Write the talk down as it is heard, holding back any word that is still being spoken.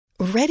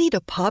Ready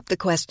to pop the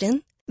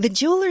question? The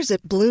jewelers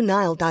at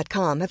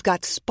BlueNile.com have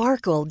got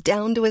sparkle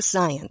down to a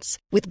science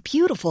with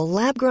beautiful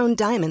lab-grown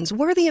diamonds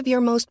worthy of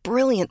your most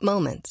brilliant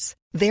moments.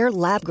 Their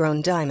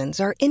lab-grown diamonds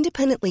are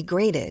independently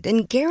graded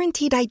and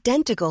guaranteed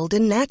identical to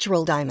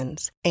natural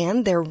diamonds,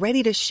 and they're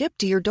ready to ship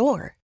to your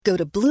door. Go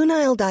to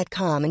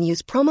BlueNile.com and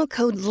use promo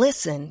code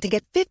LISTEN to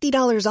get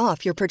 $50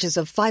 off your purchase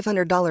of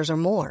 $500 or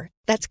more.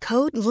 That's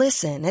code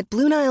LISTEN at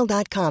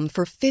BlueNile.com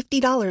for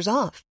 $50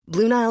 off.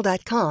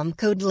 BlueNile.com,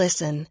 code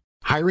LISTEN.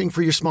 Hiring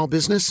for your small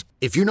business?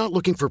 If you're not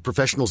looking for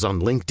professionals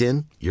on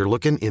LinkedIn, you're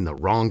looking in the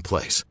wrong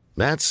place.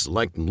 That's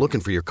like looking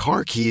for your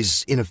car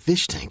keys in a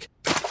fish tank.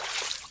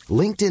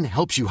 LinkedIn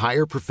helps you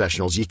hire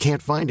professionals you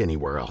can't find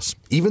anywhere else,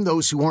 even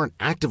those who aren't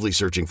actively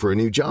searching for a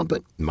new job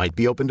but might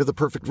be open to the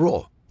perfect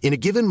role. In a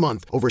given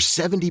month, over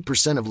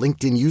 70% of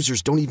LinkedIn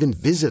users don't even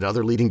visit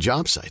other leading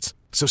job sites.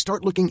 So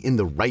start looking in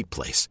the right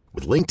place.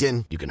 With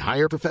LinkedIn, you can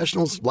hire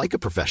professionals like a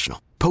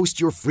professional. Post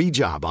your free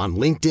job on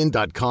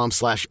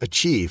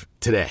linkedin.com/achieve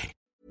today.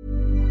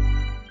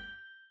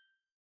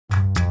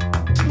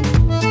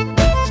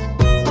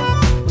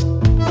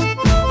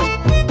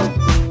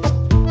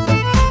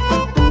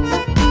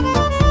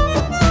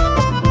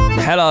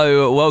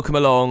 Hello, welcome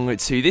along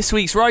to this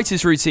week's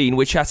Writer's Routine.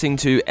 We're chatting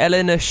to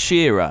Eleanor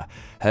Shearer.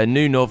 Her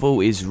new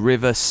novel is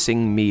River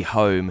Sing Me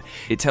Home.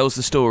 It tells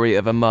the story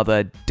of a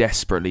mother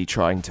desperately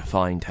trying to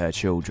find her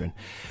children.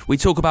 We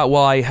talk about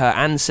why her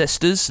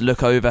ancestors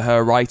look over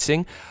her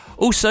writing,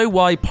 also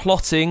why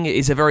plotting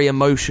is a very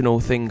emotional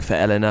thing for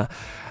Eleanor,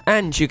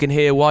 and you can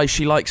hear why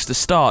she likes to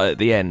start at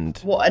the end.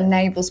 What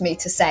enables me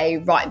to say,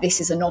 right, this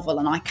is a novel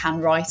and I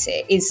can write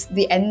it, is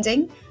the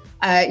ending.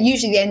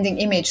 Usually the ending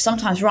image,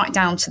 sometimes right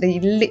down to the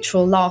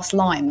literal last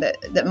line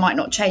that might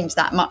not change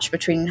that much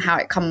between how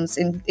it comes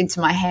into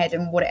my head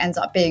and what it ends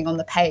up being on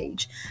the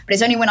page. But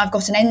it's only when I've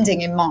got an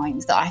ending in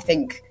mind that I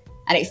think,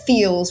 and it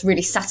feels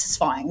really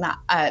satisfying, that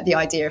the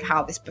idea of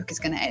how this book is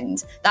going to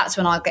end, that's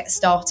when I'll get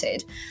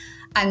started.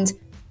 And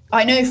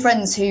I know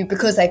friends who,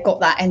 because they've got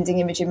that ending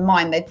image in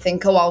mind, they'd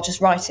think, oh, I'll just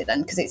write it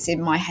then because it's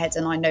in my head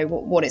and I know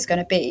what it's going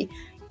to be.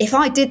 If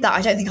I did that,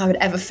 I don't think I would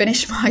ever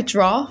finish my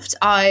draft.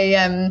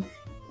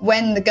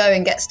 When the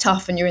going gets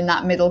tough and you're in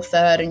that middle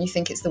third and you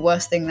think it's the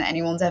worst thing that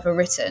anyone's ever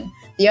written,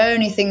 the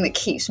only thing that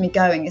keeps me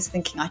going is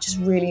thinking I just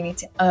really need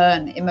to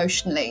earn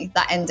emotionally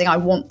that ending. I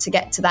want to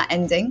get to that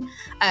ending.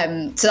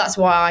 So that's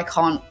why I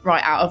can't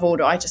write out of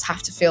order. I just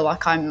have to feel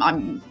like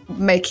I'm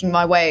making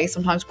my way,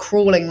 sometimes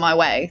crawling my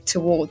way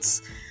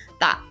towards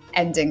that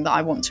ending that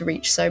I want to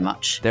reach so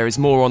much. There is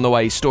more on the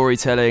way,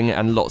 storytelling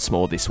and lots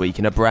more this week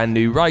in a brand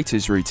new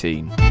Writer's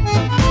Routine.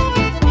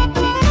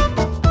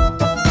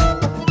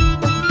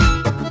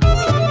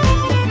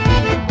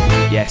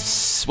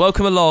 Yes,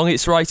 welcome along,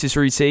 it's Writer's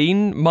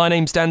Routine. My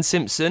name's Dan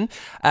Simpson.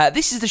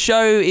 This is the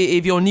show,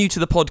 if you're new to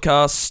the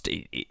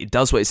podcast, it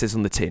does what it says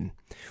on the tin.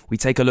 We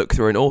take a look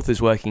through an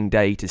author's working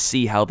day to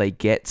see how they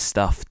get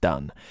stuff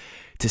done,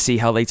 to see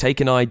how they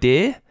take an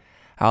idea,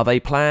 how they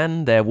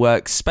plan their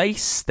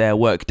workspace, their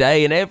work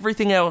day, and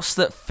everything else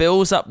that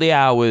fills up the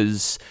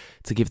hours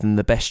to give them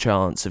the best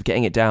chance of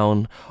getting it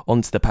down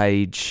onto the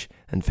page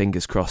and,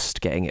 fingers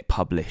crossed, getting it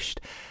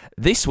published.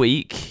 This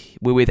week,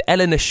 we're with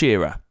Eleanor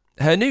Shearer.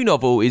 Her new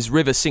novel is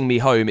River Sing Me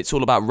Home. It's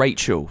all about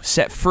Rachel,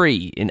 set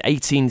free in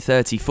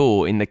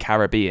 1834 in the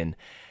Caribbean,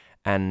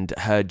 and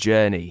her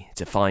journey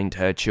to find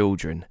her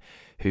children,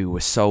 who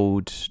were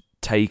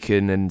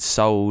taken and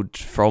sold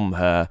from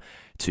her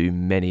to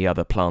many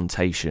other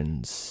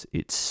plantations.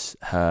 It's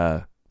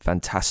her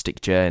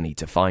fantastic journey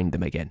to find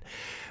them again.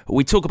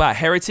 We talk about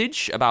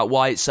heritage, about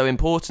why it's so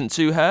important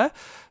to her,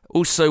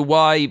 also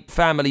why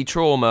family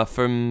trauma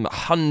from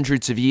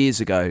hundreds of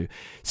years ago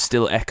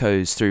still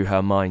echoes through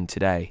her mind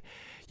today.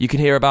 You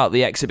can hear about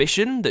the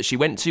exhibition that she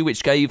went to,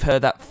 which gave her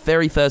that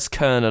very first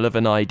kernel of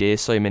an idea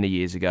so many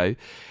years ago.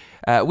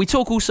 We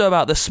talk also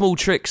about the small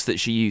tricks that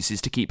she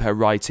uses to keep her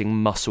writing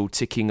muscle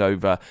ticking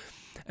over.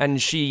 And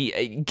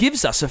she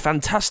gives us a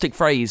fantastic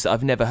phrase that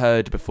I've never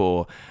heard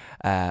before,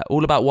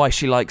 all about why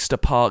she likes to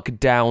park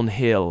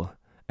downhill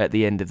at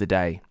the end of the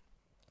day.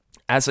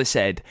 As I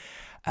said,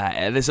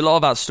 there's a lot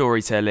about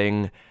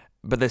storytelling,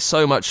 but there's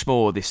so much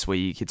more this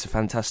week. It's a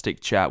fantastic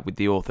chat with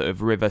the author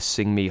of River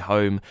Sing Me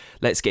Home.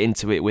 Let's get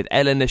into it with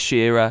Eleanor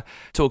Shearer,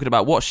 talking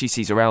about what she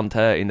sees around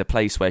her in the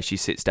place where she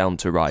sits down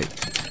to write.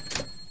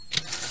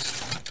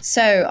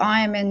 So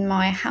I am in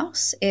my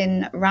house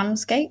in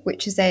Ramsgate,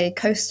 which is a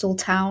coastal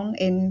town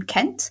in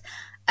Kent.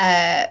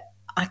 I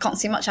can't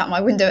see much out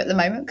my window at the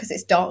moment because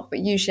it's dark, but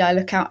usually I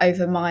look out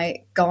over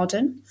my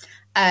garden.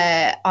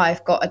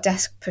 I've got a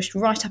desk pushed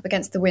right up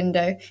against the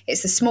window.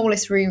 It's the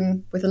smallest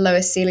room with the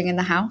lowest ceiling in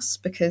the house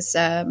because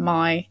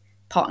my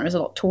partner is a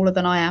lot taller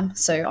than I am.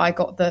 So I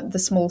got the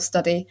small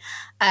study.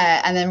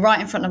 And then right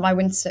in front of my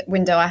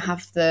window, I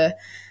have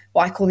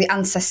what I call the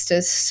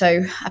ancestors.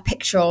 So a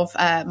picture of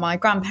my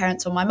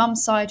grandparents on my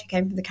mum's side who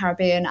came from the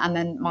Caribbean, and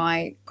then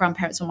my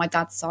grandparents on my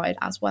dad's side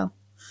as well.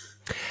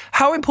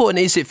 How important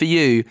is it for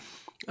you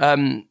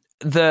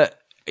that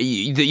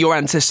your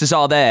ancestors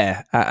are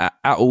there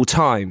at all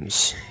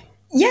times?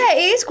 Yeah,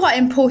 it is quite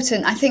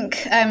important. I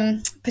think,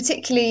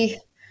 particularly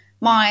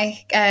my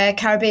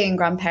Caribbean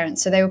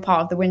grandparents, so they were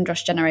part of the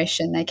Windrush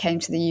generation. They came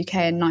to the UK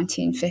in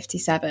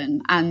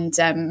 1957.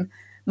 And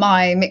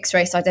my mixed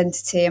race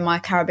identity and my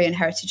Caribbean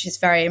heritage is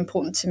very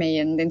important to me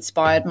and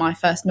inspired my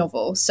first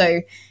novel.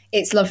 So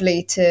it's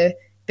lovely to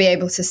be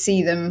able to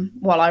see them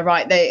while I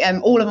write. They,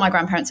 all of my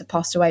grandparents have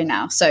passed away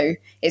now. So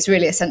it's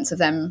really a sense of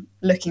them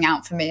looking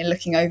out for me and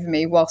looking over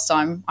me whilst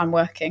I'm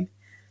working.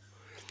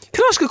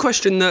 Can I ask a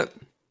question that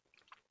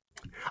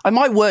I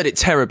might word it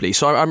terribly,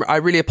 so I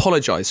really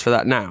apologise for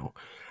that now.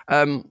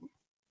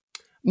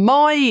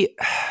 My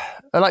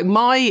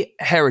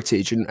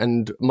heritage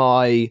and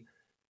my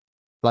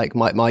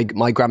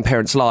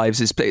grandparents' lives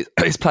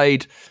is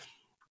played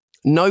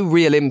no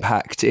real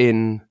impact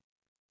in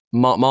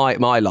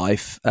my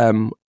life.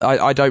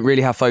 I don't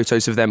really have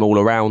photos of them all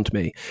around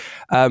me.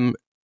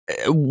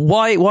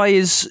 Why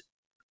is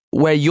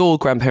where your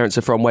grandparents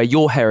are from, where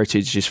your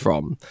heritage is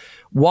from,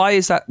 why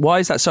is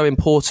that so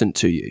important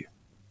to you?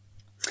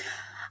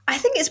 I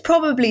think it's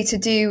probably to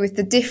do with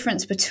the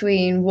difference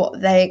between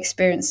what they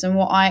experienced and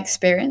what I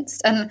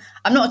experienced. And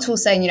I'm not at all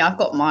saying, I've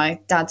got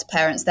my dad's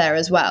parents there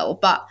as well,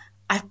 but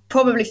I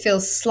probably feel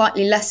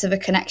slightly less of a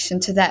connection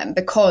to them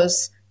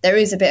because there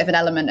is a bit of an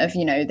element of,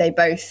 they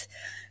both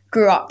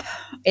grew up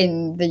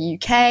in the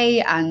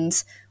UK. And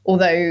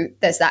although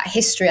there's that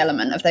history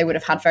element of they would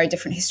have had very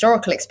different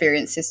historical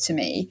experiences to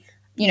me,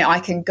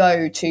 I can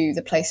go to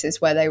the places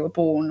where they were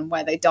born and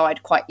where they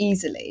died quite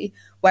easily.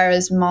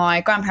 Whereas my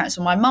grandparents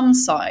on my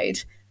mum's side,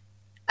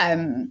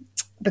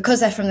 because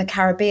they're from the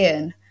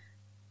Caribbean,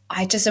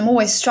 I just am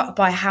always struck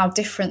by how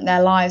different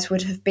their lives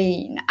would have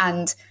been,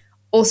 and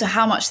also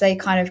how much they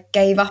kind of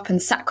gave up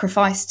and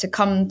sacrificed to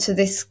come to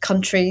this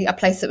country, a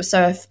place that was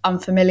so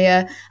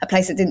unfamiliar, a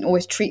place that didn't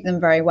always treat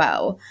them very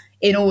well,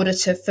 in order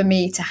for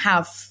me to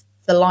have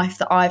the life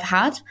that I've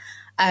had.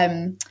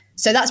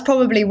 So that's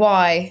probably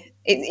why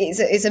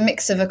it's a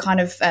mix of a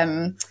kind of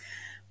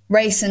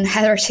race and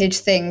heritage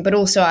thing, but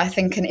also I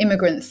think an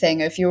immigrant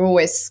thing of you're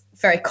always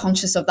very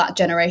conscious of that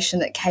generation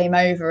that came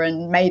over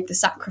and made the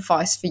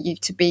sacrifice for you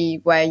to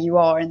be where you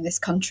are in this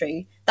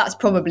country. That's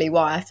probably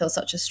why I feel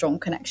such a strong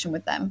connection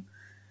with them.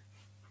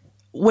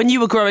 When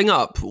you were growing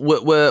up,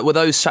 were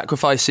those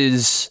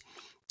sacrifices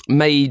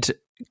made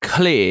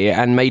clear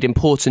and made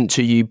important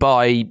to you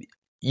by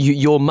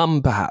your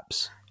mum,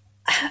 perhaps?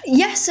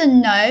 Yes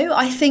and no.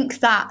 I think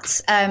that,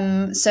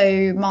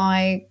 so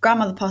my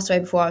grandmother passed away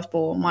before I was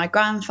born. My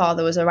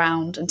grandfather was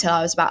around until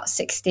I was about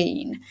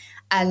 16.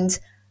 And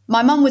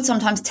my mum would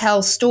sometimes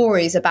tell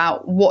stories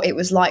about what it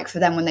was like for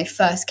them when they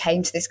first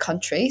came to this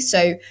country.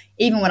 So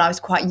even when I was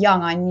quite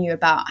young, I knew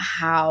about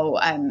how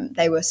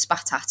they were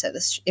spat at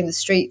in the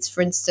streets,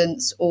 for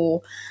instance,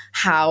 or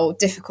how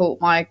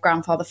difficult my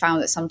grandfather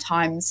found it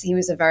sometimes. He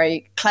was a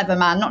very clever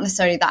man, not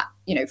necessarily that,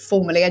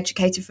 formally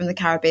educated from the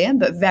Caribbean,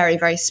 but very,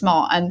 very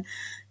smart and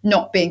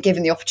not being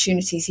given the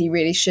opportunities he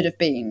really should have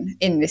been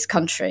in this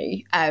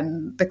country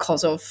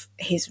because of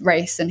his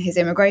race and his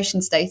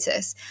immigration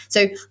status.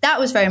 So that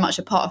was very much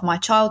a part of my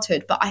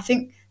childhood. But I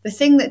think the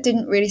thing that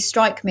didn't really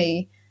strike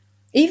me,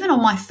 even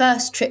on my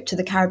first trip to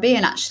the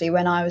Caribbean, actually,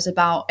 when I was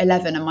about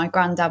 11 and my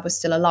granddad was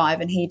still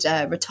alive and he'd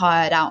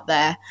retired out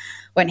there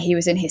when he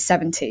was in his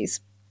 70s.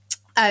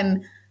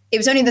 It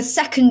was only the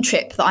second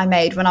trip that I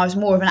made when I was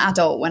more of an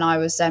adult, when I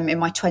was in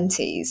my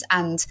 20s.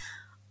 And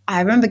I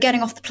remember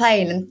getting off the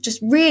plane and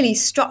just really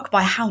struck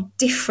by how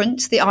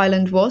different the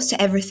island was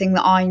to everything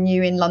that I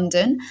knew in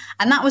London.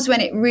 And that was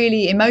when it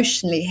really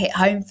emotionally hit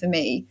home for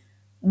me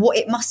what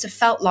it must have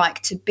felt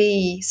like to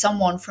be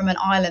someone from an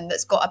island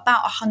that's got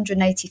about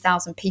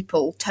 180,000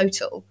 people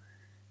total.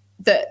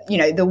 That,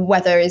 the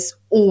weather is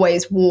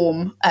always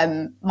warm.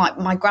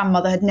 My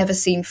grandmother had never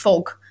seen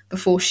fog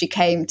before she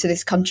came to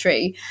this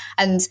country,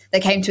 and they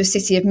came to a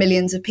city of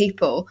millions of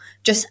people.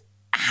 Just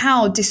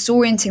how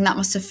disorienting that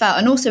must have felt.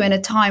 And also in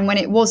a time when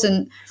it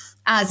wasn't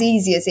as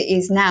easy as it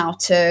is now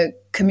to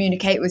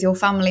communicate with your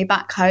family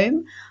back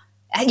home.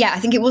 Yeah, I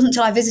think it wasn't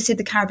until I visited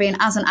the Caribbean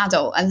as an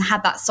adult and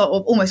had that sort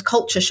of almost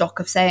culture shock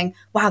of saying,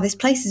 wow, this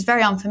place is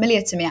very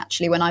unfamiliar to me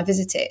actually when I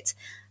visit it.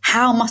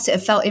 How must it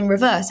have felt in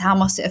reverse? How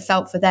must it have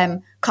felt for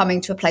them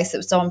coming to a place that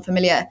was so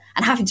unfamiliar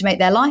and having to make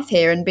their life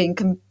here and being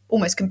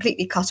almost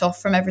completely cut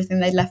off from everything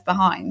they'd left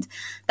behind?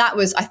 That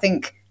was, I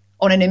think,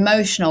 on an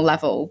emotional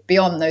level,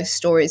 beyond those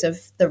stories of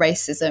the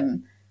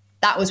racism,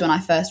 that was when I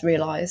first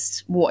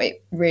realised what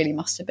it really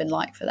must have been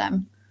like for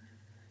them.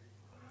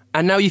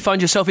 And now you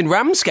find yourself in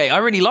Ramsgate. I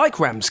really like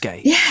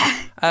Ramsgate.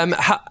 Yeah.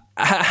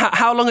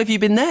 How long have you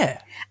been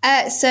there?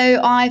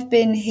 So I've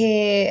been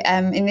here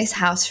in this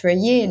house for a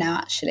year now,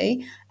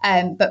 actually.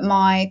 But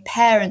my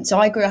parents, so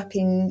I grew up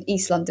in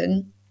East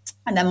London,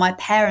 and then my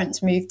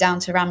parents moved down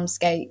to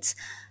Ramsgate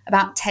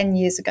about 10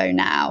 years ago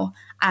now.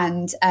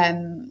 And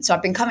so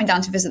I've been coming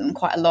down to visit them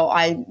quite a lot.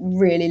 I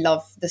really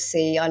love the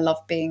sea. I love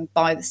being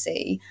by the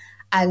sea.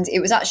 And it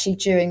was actually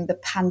during the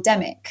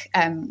pandemic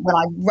when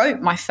I wrote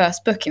my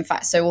first book, in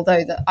fact. So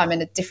although that I'm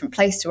in a different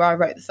place to where I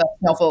wrote the first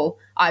novel,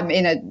 I'm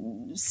in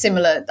a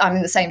similar. I'm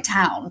in the same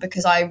town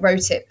because I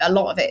wrote a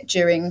lot of it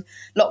during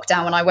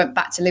lockdown when I went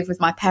back to live with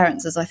my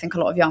parents, as I think a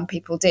lot of young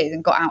people did,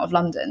 and got out of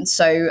London.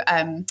 So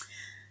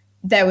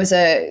there was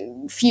a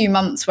few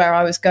months where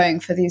I was going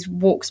for these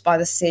walks by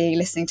the sea,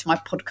 listening to my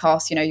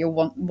podcast, you're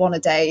one a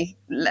day,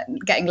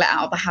 getting let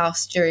out of the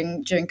house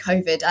during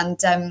COVID.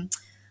 And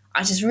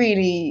I just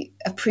really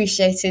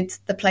appreciated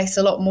the place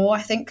a lot more,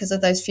 I think, because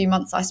of those few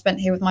months I spent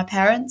here with my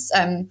parents.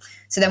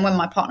 So then when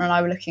my partner and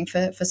I were looking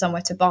for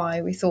somewhere to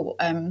buy, we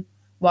thought,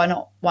 why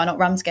not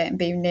Ramsgate and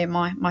be near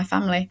my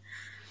family?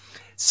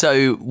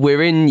 So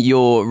we're in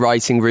your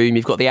writing room.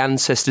 You've got the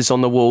ancestors on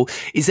the wall.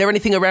 Is there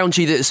anything around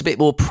you that's a bit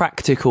more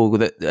practical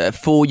that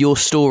for your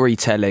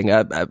storytelling?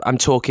 I'm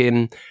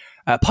talking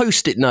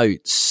Post-it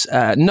notes,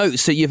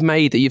 notes that you've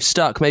made, that you've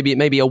stuck, maybe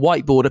a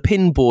whiteboard, a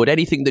pinboard,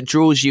 anything that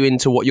draws you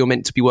into what you're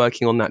meant to be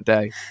working on that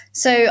day.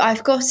 So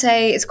I've got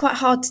it's quite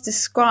hard to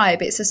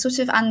describe. It's a sort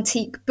of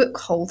antique book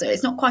holder.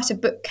 It's not quite a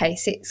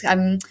bookcase. It's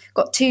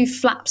got two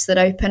flaps that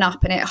open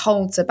up and it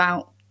holds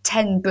about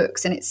 10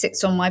 books, and it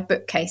sits on my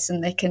bookcase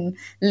and they can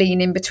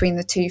lean in between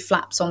the two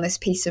flaps on this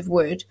piece of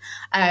wood.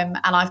 And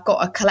I've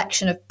got a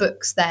collection of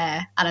books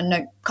there and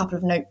a couple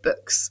of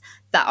notebooks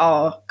that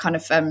are kind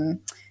of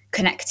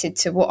connected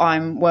to what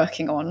I'm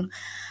working on.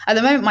 At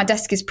the moment, my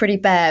desk is pretty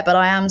bare, but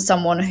I am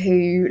someone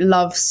who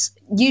loves,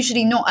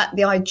 usually not at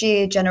the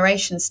idea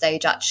generation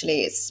stage,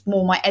 actually. It's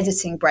more my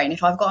editing brain.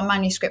 If I've got a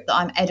manuscript that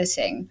I'm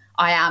editing,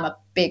 I am a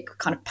big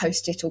kind of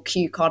post-it or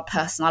cue card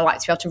person. I like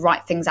to be able to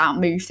write things out,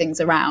 move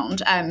things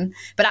around.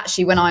 But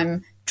actually, when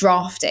I'm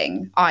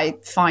drafting, I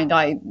find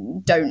I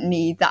don't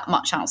need that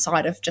much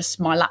outside of just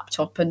my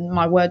laptop and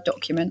my Word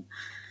document.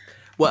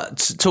 Well,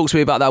 talk to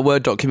me about that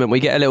Word document. We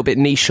get a little bit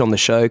niche on the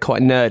show,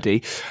 quite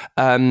nerdy.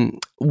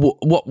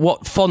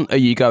 What font are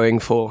you going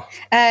for?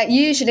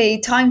 Usually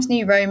Times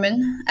New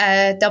Roman,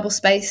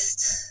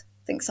 double-spaced,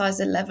 I think size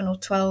 11 or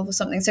 12 or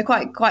something. So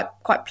quite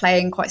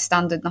plain, quite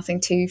standard, nothing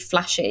too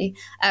flashy.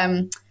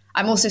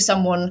 I'm also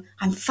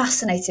I'm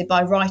fascinated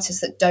by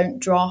writers that don't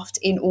draft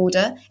in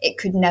order. It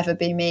could never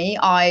be me.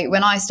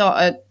 When I start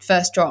a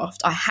first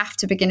draft, I have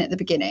to begin at the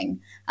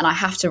beginning and I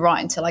have to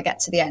write until I get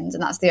to the end.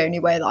 And that's the only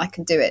way that I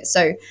can do it.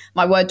 So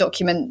my Word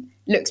document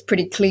looks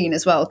pretty clean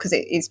as well, because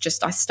it is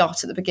just, I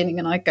start at the beginning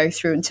and I go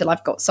through until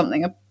I've got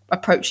something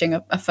approaching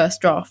a first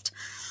draft.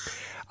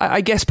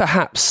 I guess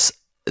perhaps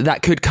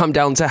that could come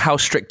down to how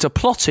strict a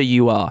plotter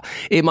you are.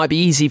 It might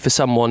be easy for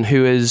someone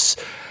who is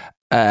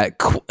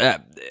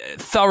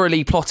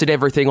thoroughly plotted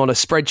everything on a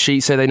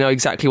spreadsheet, so they know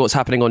exactly what's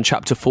happening on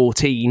chapter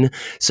 14,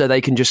 so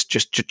they can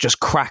just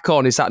crack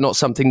on. Is that not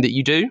something that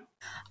you do?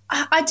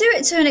 I do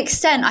it to an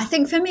extent. I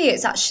think for me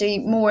it's actually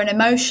more an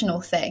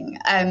emotional thing.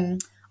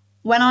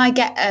 When I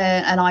get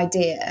an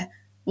idea,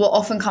 what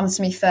often comes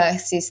to me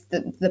first is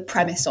the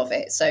premise of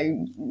it, so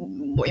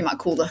what you might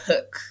call the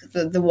hook,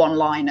 the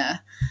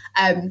one-liner.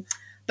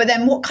 But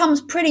then what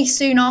comes pretty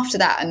soon after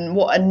that, and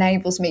what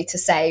enables me to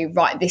say,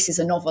 right, this is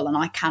a novel and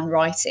I can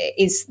write it,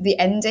 is the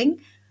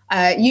ending.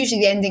 Usually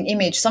the ending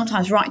image,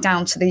 sometimes right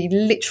down to the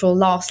literal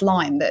last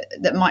line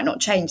that might not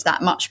change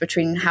that much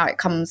between how it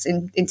comes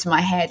into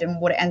my head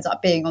and what it ends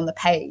up being on the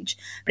page.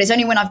 But it's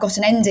only when I've got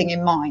an ending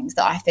in mind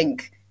that I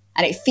think,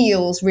 and it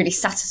feels really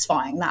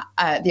satisfying,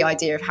 that the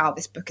idea of how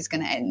this book is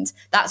going to end,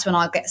 that's when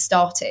I'll get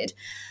started.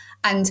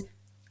 And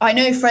I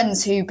know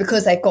friends who,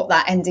 because they've got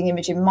that ending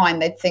image in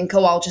mind, they'd think,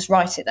 oh, I'll just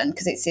write it then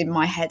because it's in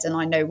my head and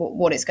I know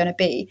what it's going to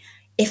be.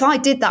 If I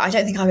did that, I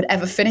don't think I would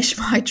ever finish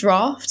my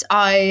draft.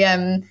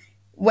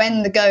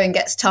 When the going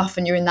gets tough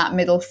and you're in that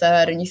middle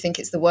third and you think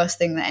it's the worst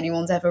thing that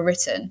anyone's ever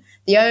written,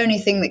 the only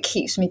thing that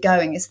keeps me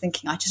going is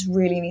thinking I just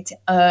really need to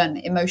earn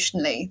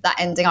emotionally that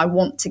ending. I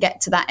want to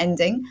get to that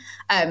ending.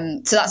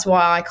 So that's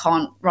why I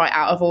can't write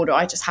out of order.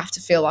 I just have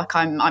to feel like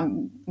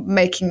I'm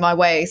making my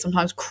way,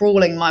 sometimes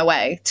crawling my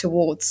way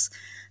towards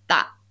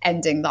that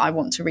ending that I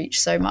want to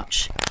reach so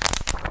much.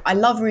 I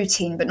love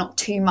routine, but not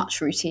too much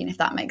routine, if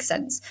that makes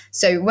sense.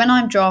 So when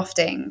I'm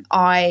drafting,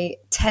 I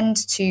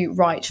tend to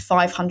write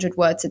 500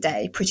 words a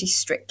day pretty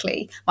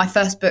strictly. My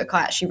first book,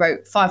 I actually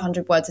wrote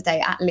 500 words a day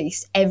at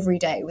least every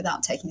day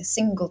without taking a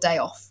single day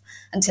off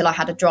until I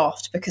had a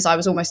draft, because I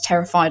was almost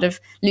terrified of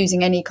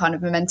losing any kind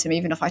of momentum,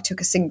 even if I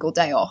took a single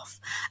day off.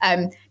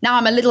 Now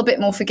I'm a little bit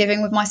more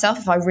forgiving with myself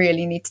if I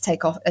really need to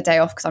take a day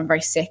off because I'm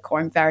very sick or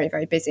I'm very,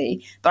 very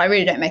busy, but I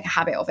really don't make a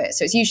habit of it.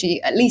 So it's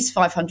usually at least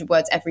 500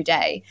 words every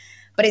day.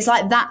 But it's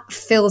like that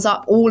fills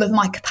up all of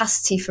my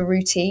capacity for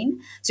routine.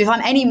 So if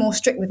I'm any more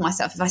strict with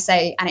myself, if I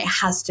say, and it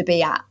has to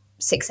be at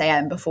 6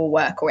 a.m. before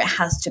work, or it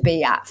has to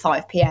be at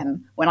 5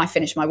 p.m. when I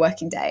finish my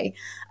working day,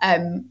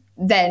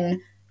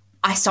 then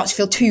I start to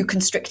feel too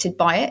constricted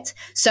by it.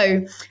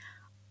 So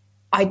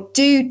I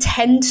do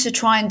tend to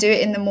try and do it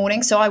in the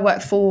morning. So I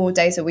work 4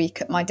 days a week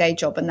at my day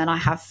job, and then I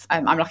have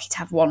I'm lucky to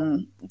have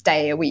 1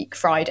 day a week,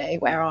 Friday,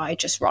 where I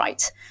just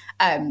write.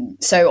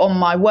 So on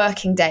my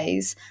working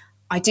days,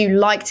 I do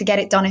like to get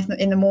it done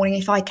in the morning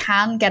if I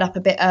can, get up a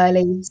bit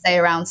early, stay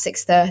around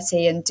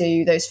 6:30 and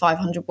do those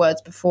 500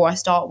 words before I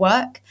start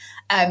work.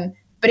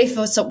 But if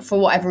for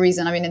whatever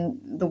reason, I mean, in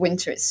the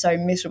winter, it's so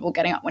miserable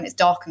getting up when it's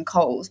dark and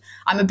cold,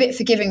 I'm a bit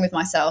forgiving with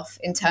myself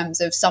in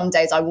terms of some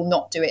days I will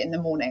not do it in the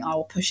morning. I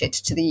will push it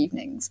to the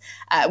evenings.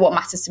 What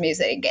matters to me is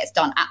that it gets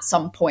done at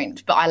some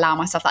point, but I allow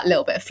myself that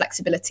little bit of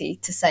flexibility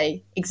to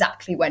say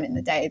exactly when in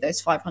the day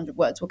those 500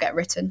 words will get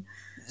written.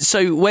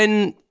 So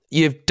when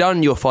you've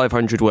done your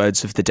 500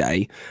 words of the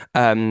day,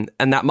 and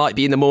that might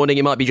be in the morning,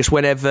 it might be just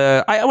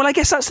whenever. I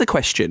guess that's the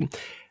question.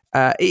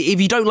 If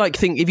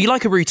you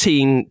like a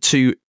routine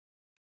to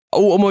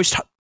almost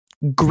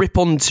grip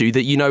onto,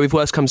 that, you know, if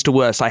worse comes to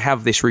worse, I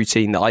have this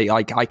routine that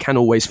I can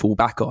always fall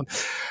back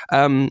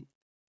on.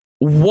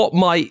 What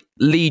might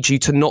lead you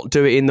to not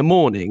do it in the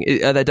morning?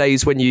 Are there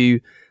days when you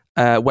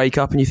wake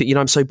up and you think, you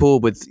know, I'm so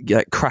bored with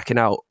cracking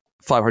out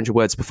 500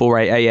 words before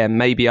 8 a.m.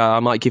 Maybe I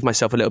might give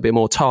myself a little bit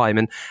more time.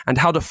 And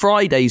how do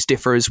Fridays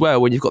differ as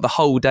well when you've got the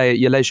whole day at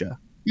your leisure?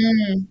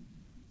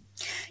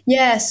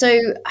 Yeah, so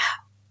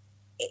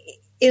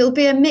it'll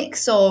be a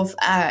mix of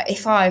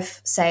if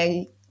I've,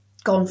 say,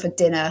 gone for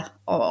dinner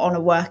on a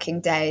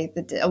working day,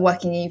 a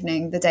working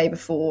evening the day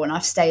before, and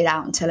I've stayed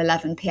out until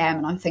 11 p.m.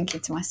 and I'm thinking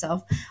to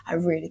myself, I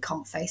really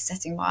can't face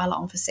setting my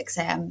alarm for 6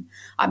 a.m.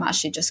 I'm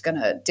actually just going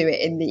to do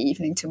it in the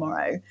evening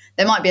tomorrow.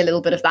 There might be a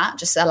little bit of that,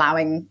 just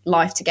allowing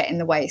life to get in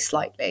the way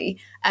slightly.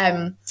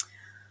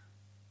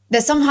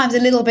 There's sometimes a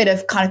little bit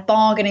of kind of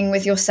bargaining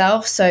with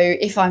yourself. So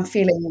if I'm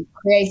feeling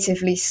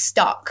creatively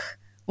stuck,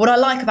 what I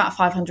like about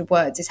 500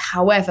 words is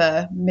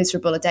however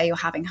miserable a day you're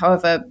having,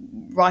 however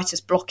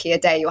writer's blocky a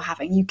day you're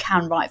having, you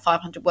can write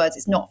 500 words.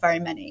 It's not very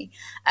many.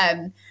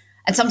 And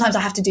sometimes I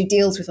have to do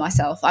deals with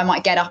myself. I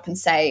might get up and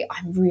say,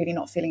 I'm really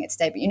not feeling it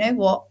today, but you know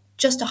what?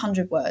 Just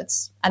 100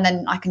 words. And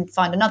then I can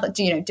find another,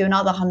 do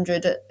another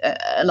 100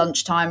 at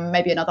lunchtime,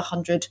 maybe another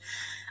 100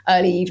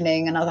 early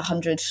evening, another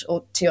 100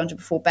 or 200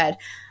 before bed.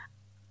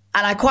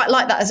 And I quite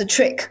like that as a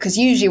trick, because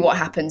usually what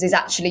happens is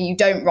actually you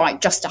don't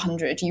write just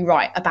 100, you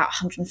write about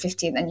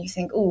 150, and then you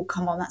think, oh,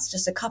 come on, that's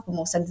just a couple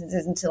more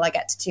sentences until I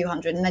get to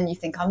 200. And then you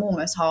think I'm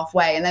almost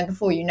halfway. And then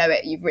before you know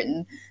it, you've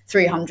written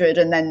 300,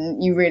 and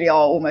then you really are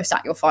almost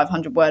at your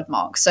 500 word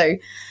mark. So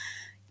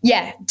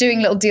yeah,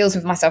 doing little deals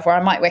with myself where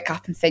I might wake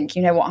up and think,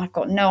 you know what, I've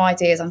got no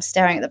ideas. I'm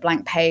staring at the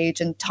blank page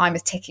and time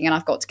is ticking and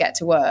I've got to get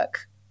to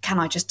work. Can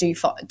I just do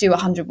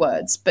 100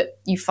 words? But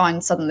you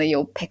find suddenly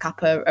you'll pick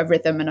up a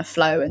rhythm and a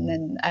flow, and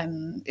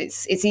then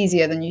it's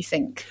easier than you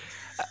think.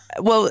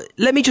 Well,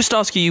 let me just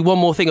ask you one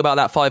more thing about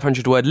that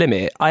 500 word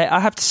limit. I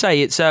have to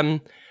say it's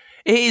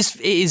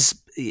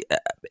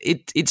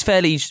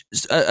fairly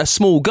a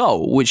small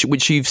goal,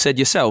 which you've said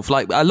yourself.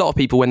 Like a lot of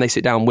people, when they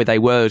sit down with a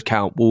word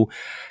count, will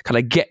kind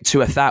of get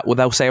to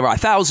they'll say, right,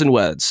 1,000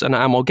 words, and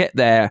I'll get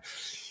there.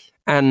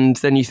 And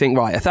then you think,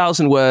 right,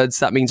 1,000 words,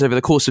 that means over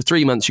the course of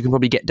 3 months, you can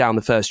probably get down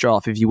the first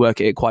draft if you work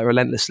at it quite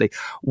relentlessly.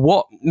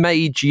 What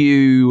made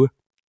you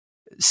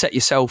set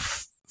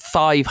yourself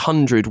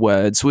 500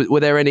 words?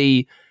 Were there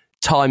any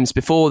times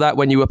before that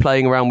when you were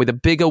playing around with a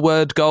bigger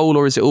word goal,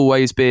 or has it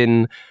always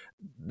been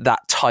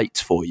that tight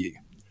for you?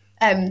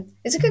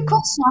 It's a good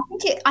question.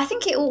 I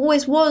think it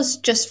always was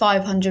just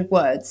 500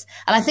 words.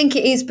 And I think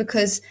it is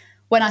because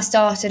when I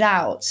started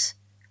out,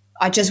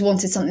 I just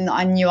wanted something that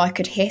I knew I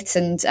could hit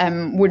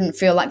and wouldn't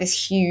feel like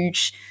this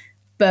huge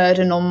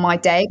burden on my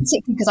day,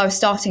 particularly because I was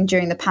starting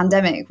during the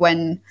pandemic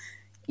when,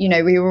 you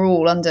know, we were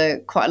all under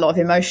quite a lot of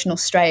emotional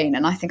strain.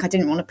 And I think I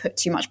didn't want to put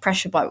too much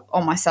pressure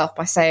on myself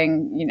by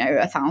saying,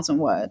 1,000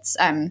 words.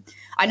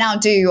 I now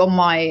do on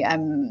my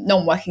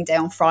non-working day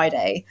on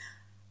Friday.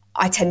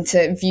 I tend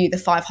to view the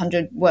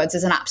 500 words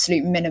as an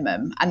absolute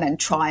minimum and then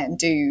try and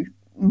do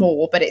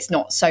more, but it's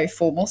not so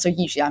formal. So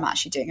usually I'm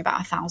actually doing about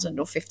 1,000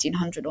 or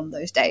 1,500 on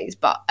those days.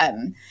 But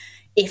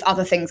if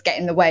other things get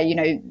in the way,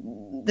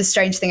 the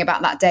strange thing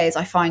about that day is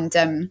I find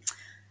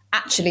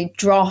actually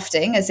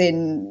drafting, as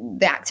in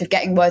the act of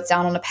getting words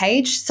down on a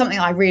page, something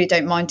I really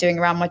don't mind doing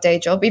around my day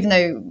job, even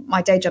though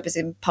my day job is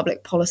in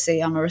public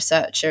policy. I'm a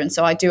researcher, and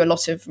so I do a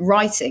lot of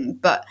writing,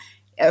 but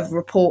of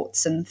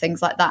reports and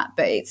things like that.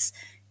 But it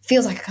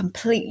feels like a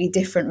completely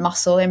different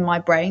muscle in my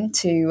brain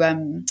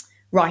to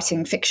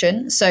writing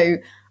fiction. So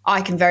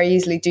I can very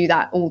easily do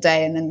that all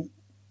day and then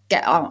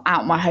get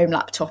out my home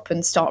laptop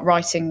and start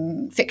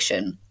writing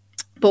fiction.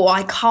 But what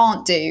I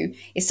can't do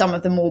is some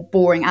of the more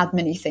boring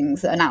admin-y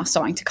things that are now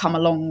starting to come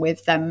along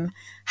with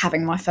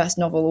having my first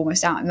novel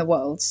almost out in the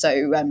world.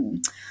 So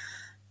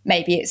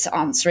maybe it's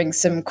answering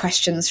some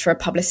questions for a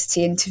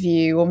publicity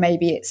interview, or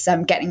maybe it's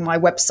getting my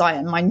website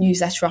and my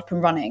newsletter up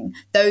and running.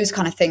 Those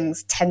kind of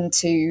things tend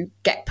to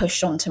get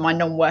pushed onto my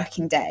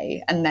non-working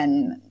day. And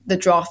then the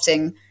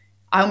drafting,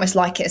 I almost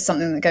like it as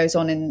something that goes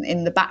on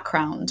in the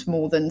background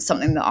more than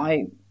something that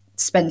I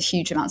spend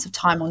huge amounts of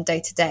time on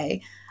day to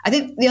day. I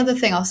think the other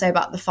thing I'll say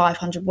about the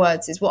 500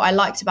 words is what I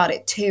liked about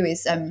it too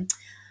is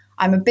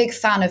I'm a big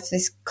fan of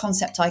this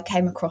concept I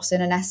came across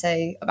in an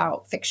essay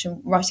about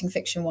writing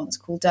fiction once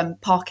called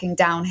Parking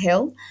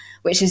Downhill,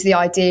 which is the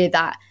idea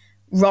that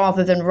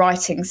rather than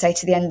writing, say,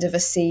 to the end of a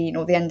scene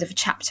or the end of a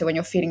chapter when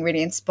you're feeling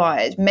really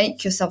inspired,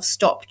 make yourself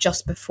stop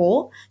just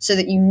before, so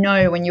that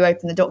when you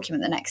open the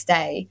document the next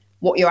day,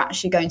 what you're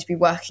actually going to be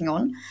working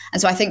on.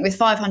 And so I think with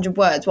 500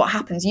 words, what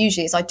happens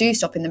usually is I do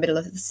stop in the middle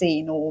of the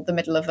scene or the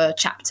middle of a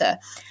chapter.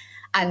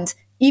 And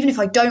even if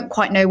I don't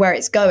quite know where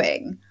it's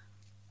going,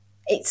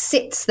 it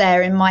sits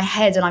there in my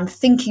head and I'm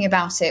thinking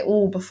about it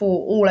all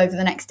over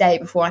the next day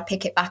before I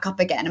pick it back up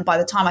again. And by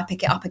the time I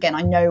pick it up again,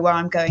 I know where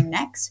I'm going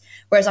next.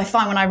 Whereas I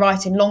find when I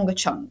write in longer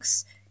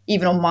chunks,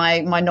 even on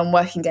my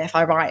non-working day, if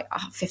I write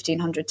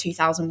 1,500,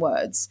 2,000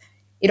 words,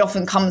 it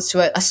often comes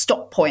to a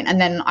stop point. And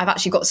then I've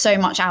actually got so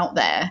much out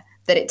there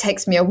that it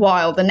takes me a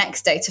while the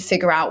next day to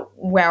figure out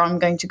where I'm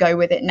going to go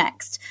with it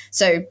next.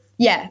 So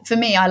yeah, for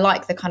me, I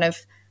like the kind of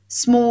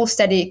small,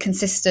 steady,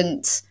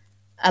 consistent,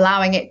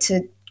 allowing it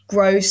to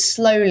grow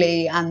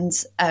slowly and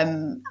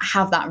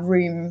have that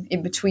room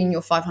in between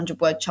your 500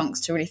 word chunks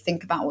to really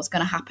think about what's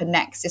going to happen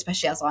next,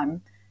 especially as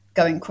I'm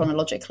going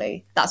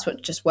chronologically. That's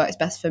what just works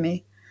best for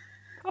me.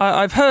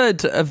 I've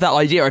heard of that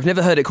idea. I've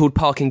never heard it called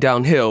parking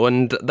downhill,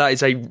 and that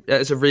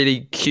is a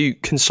really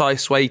cute,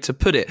 concise way to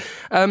put it.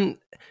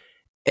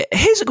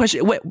 Here's a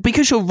question.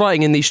 Because you're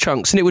writing in these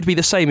chunks, and it would be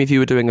the same if you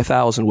were doing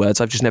 1,000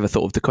 words, I've just never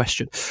thought of the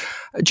question.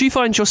 Do you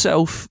find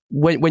yourself,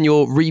 when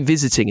you're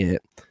revisiting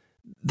it,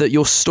 that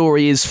your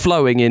story is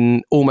flowing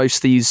in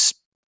almost these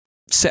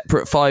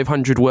separate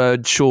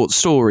 500-word short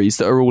stories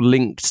that are all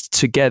linked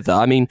together?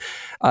 I mean,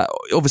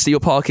 obviously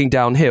you're parking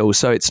downhill,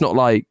 so it's not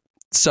like...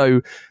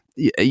 So,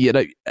 you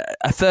know,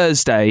 a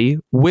Thursday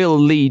will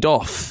lead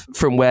off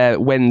from where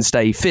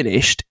Wednesday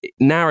finished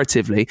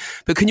narratively,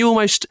 but can you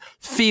almost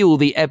feel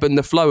the ebb and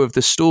the flow of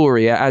the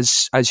story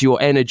as your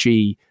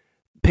energy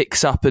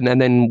picks up and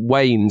then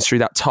wanes through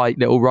that tight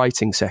little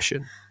writing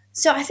session?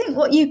 So I think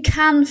what you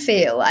can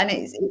feel, and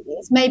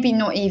it's maybe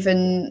not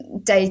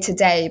even day to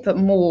day, but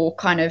more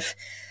kind of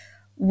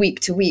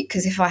week to week,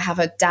 because if I have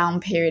a down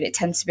period, it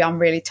tends to be I'm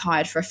really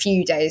tired for a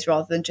few days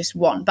rather than just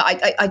one.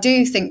 But I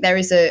do think there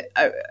is a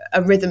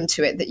rhythm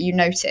to it that you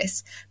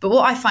notice. But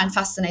what I find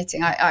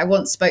fascinating, I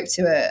once spoke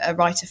to a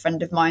writer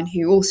friend of mine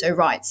who also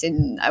writes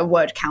in a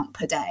word count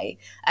per day.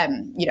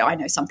 You know, I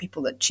know some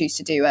people that choose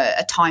to do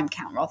a time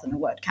count rather than a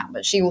word count,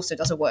 but she also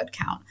does a word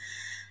count.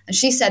 And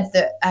she said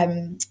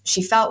that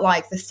she felt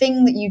like the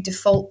thing that you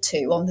default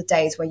to on the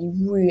days where you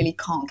really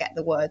can't get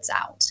the words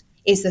out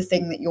is the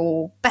thing that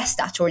you're best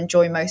at or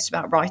enjoy most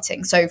about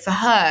writing. So for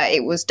her,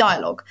 it was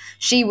dialogue.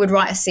 She would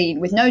write a scene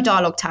with no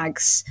dialogue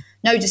tags,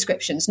 no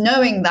descriptions,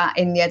 knowing that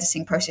in the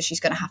editing process, she's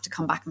going to have to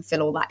come back and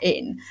fill all that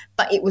in.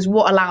 But it was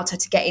what allowed her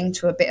to get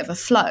into a bit of a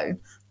flow.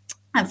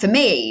 And for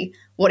me,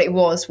 what it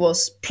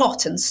was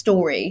plot and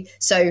story.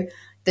 So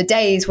the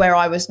days where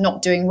I was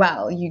not doing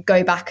well, you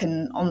go back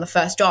and on the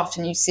first draft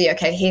and you see,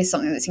 okay, here's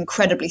something that's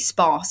incredibly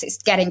sparse. It's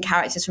getting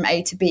characters from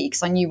A to B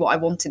because I knew what I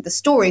wanted the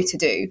story to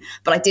do,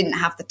 but I didn't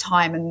have the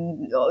time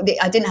and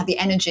I didn't have the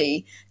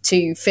energy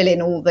to fill in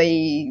all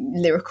the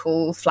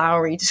lyrical,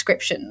 flowery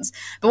descriptions.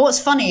 But what's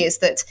funny is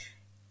that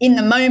in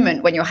the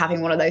moment when you're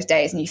having one of those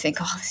days and you think,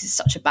 oh, this is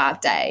such a bad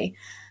day,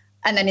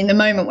 and then in the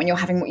moment when you're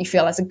having what you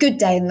feel as a good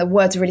day and the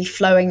words are really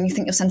flowing, you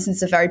think your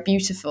sentences are very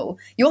beautiful,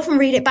 you often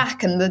read it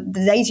back and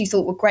the days you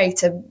thought were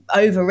great are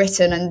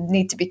overwritten and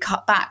need to be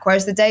cut back.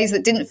 Whereas the days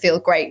that didn't feel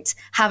great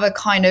have a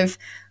kind of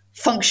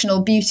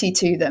functional beauty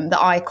to them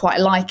that I quite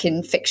like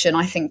in fiction.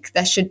 I think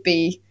there should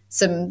be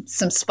some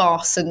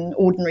sparse and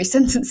ordinary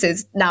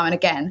sentences now and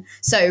again.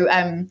 So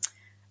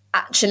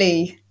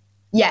actually,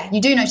 yeah,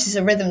 you do notice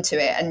a rhythm to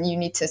it and you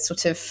need to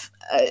sort of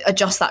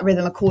adjust that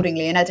rhythm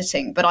accordingly in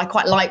editing. But I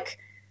quite like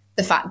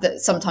the fact that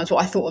sometimes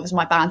what I thought of as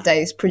my bad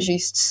days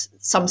produced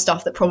some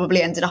stuff that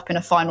probably ended up in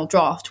a final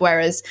draft,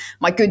 whereas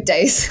my good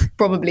days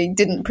probably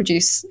didn't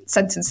produce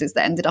sentences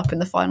that ended up in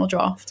the final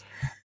draft.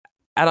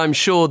 And I'm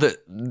sure that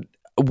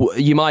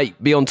you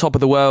might be on top of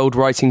the world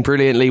writing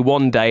brilliantly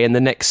one day and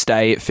the next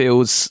day it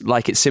feels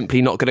like it's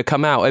simply not going to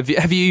come out.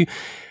 Have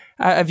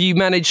you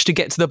managed to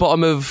get to the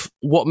bottom of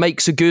what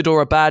makes a good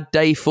or a bad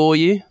day for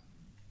you?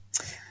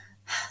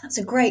 That's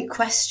a great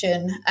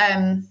question.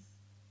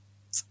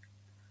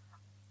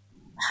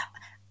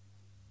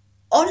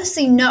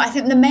 Honestly, no. I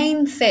think the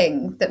main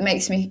thing that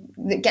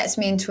gets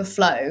me into a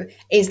flow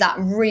is that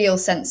real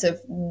sense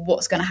of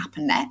what's going to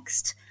happen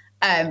next.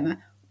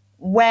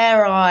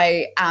 Where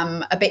I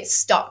am a bit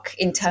stuck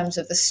in terms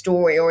of the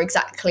story or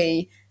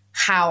exactly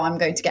how I'm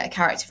going to get a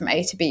character from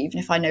A to B, even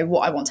if I know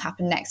what I want to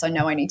happen next, I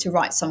know I need to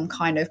write some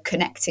kind of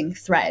connecting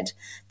thread.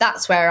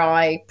 That's where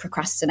I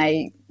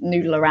procrastinate,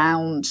 noodle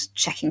around,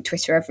 checking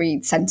Twitter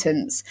every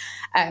sentence.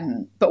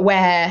 But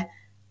where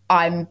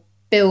I'm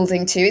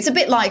building to, it's a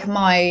bit like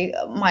my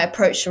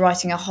approach to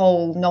writing a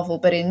whole novel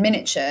but in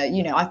miniature.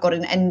 You know, I've got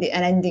an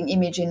ending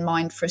image in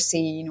mind for a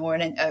scene or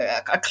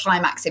a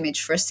climax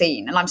image for a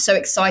scene, and I'm so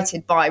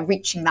excited by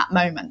reaching that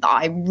moment that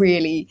I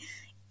really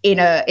in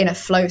a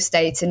flow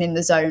state and in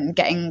the zone,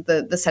 getting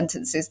the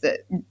sentences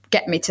that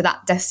get me to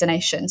that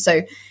destination.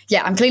 So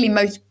yeah, I'm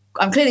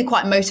clearly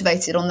quite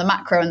motivated on the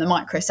macro and the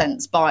micro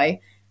sense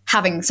by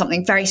having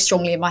something very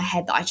strongly in my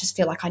head that I just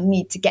feel like I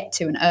need to get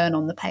to and earn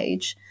on the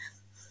page.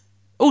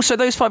 Also,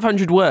 those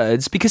 500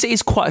 words, because it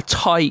is quite a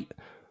tight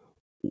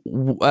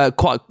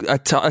quite a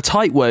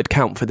tight word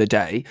count for the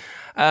day.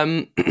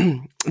 Do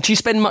you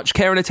spend much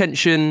care and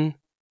attention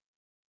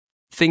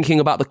thinking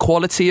about the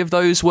quality of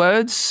those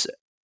words?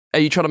 Are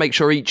you trying to make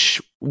sure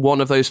each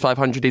one of those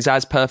 500 is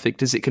as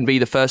perfect as it can be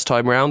the first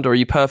time round, or are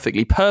you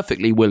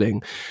perfectly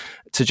willing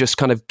to just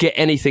kind of get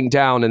anything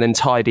down and then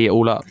tidy it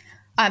all up?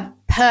 I'm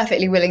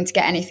perfectly willing to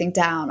get anything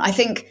down. I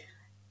think,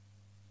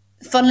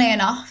 funnily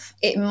enough,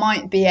 it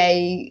might be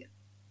a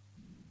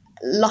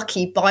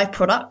lucky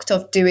byproduct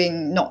of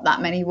doing not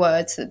that many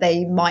words that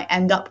they might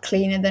end up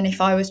cleaner than if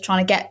I was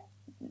trying to get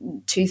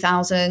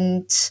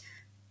 2,000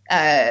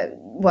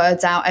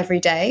 words out every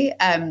day.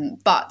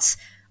 But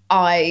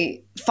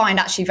I find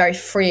actually very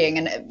freeing.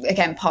 And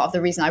again, part of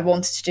the reason I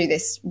wanted to do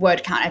this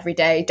word count every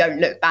day, don't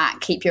look back,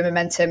 keep your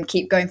momentum,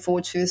 keep going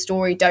forward through the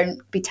story. Don't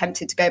be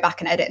tempted to go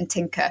back and edit and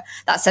tinker.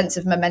 That sense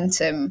of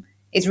momentum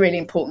is really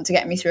important to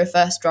get me through a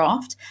first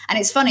draft. And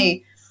it's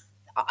funny,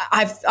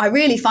 I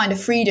really find a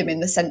freedom in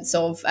the sense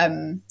of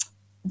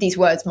these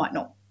words might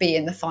not be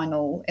in the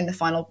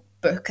final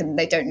book, and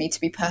they don't need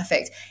to be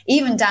perfect,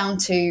 even down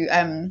to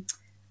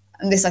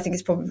and this I think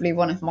is probably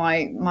one of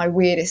my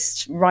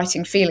weirdest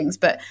writing feelings,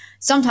 but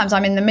sometimes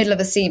I'm in the middle of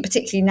a scene,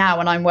 particularly now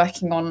when I'm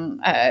working on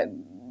a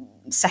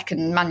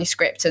second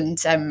manuscript and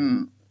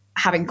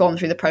having gone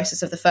through the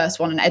process of the first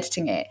one and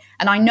editing it,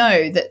 and I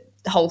know that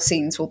the whole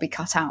scenes will be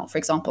cut out, for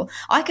example.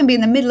 I can be in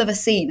the middle of a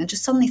scene and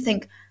just suddenly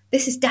think,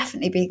 this is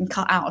definitely being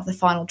cut out of the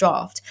final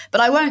draft. But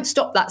I won't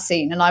stop that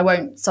scene, and I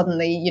won't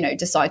suddenly,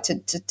 decide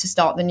to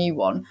start the new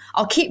one.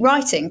 I'll keep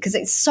writing because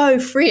it's so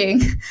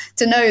freeing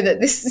to know that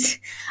this is,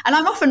 and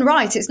I'm often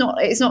right. It's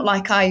not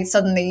like I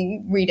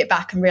suddenly read it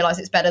back and realise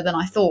it's better than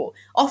I thought.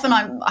 Often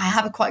I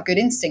have a quite good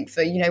instinct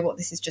for,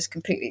 this is just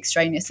completely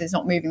extraneous. It's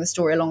not moving the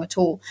story along at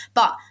all.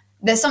 But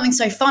there's something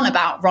so fun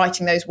about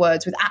writing those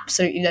words with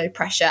absolutely no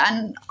pressure.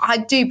 And I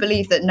do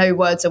believe that no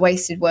words are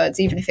wasted words,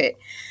 even if it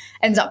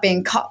ends up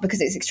being cut because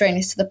it's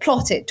extraneous to the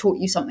plot. It taught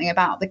you something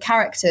about the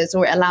characters,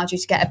 or it allowed you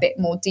to get a bit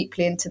more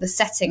deeply into the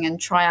setting and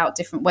try out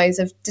different ways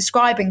of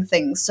describing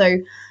things. So,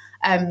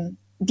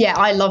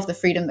 I love the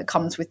freedom that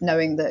comes with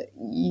knowing that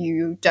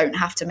you don't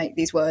have to make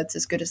these words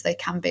as good as they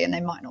can be, and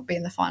they might not be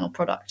in the final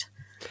product.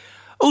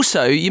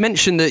 Also, you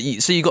mentioned that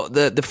you got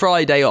the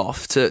Friday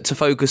off to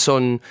focus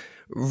on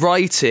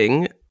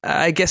writing,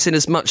 I guess in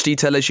as much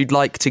detail as you'd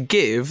like to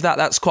give.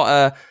 That's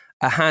quite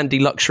a handy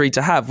luxury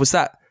to have. Was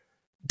that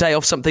day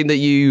off something that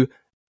you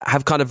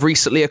have kind of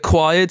recently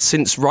acquired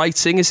since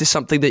writing? Is this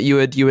something that you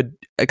had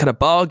kind of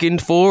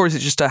bargained for? Or is it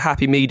just a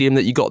happy medium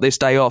that you got this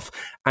day off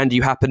and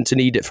you happen to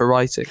need it for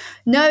writing?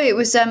 No, it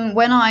was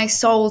when I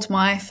sold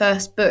my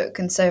first book,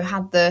 and so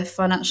had the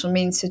financial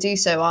means to do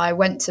so. I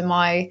went to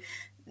my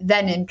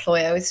then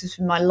employer, this was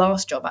my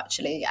last job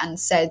actually, and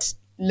said,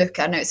 look,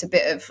 I know it's a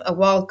bit of a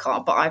wild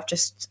card, but I've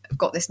just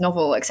got this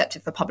novel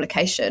accepted for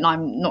publication.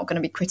 I'm not going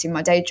to be quitting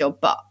my day job,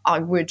 but I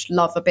would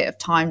love a bit of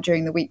time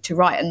during the week to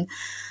write. And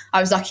I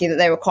was lucky that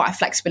they were quite a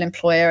flexible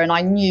employer, and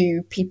I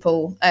knew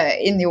people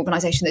in the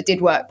organisation that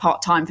did work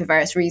part-time for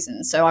various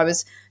reasons. So I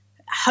was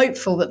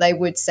hopeful that they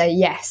would say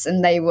yes,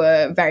 and they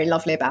were very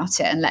lovely about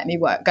it and let me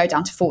go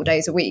down to 4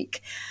 days a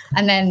week.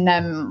 And then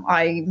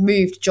I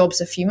moved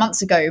jobs a few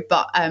months ago,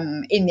 but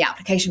in the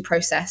application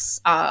process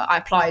I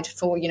applied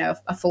for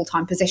a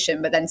full-time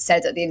position, but then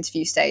said at the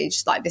interview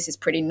stage, like, this is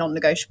pretty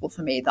non-negotiable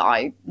for me that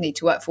I need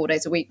to work 4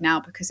 days a week now,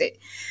 because it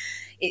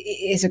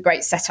is a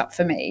great setup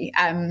for me.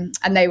 And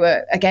they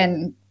were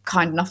again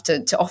kind enough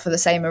to offer the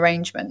same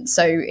arrangement.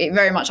 So it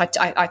very much,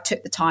 I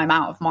took the time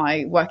out of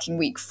my working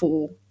week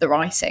for the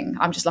writing.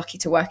 I'm just lucky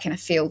to work in a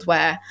field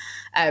where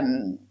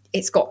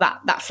it's got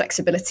that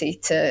flexibility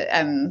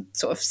to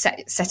sort of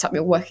set up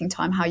your working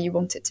time how you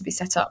want it to be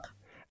set up.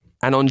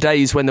 And on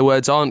days when the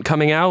words aren't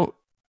coming out,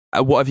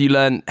 what have you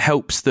learned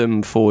helps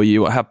them for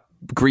you? What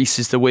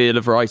greases the wheel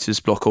of writer's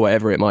block, or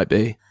whatever it might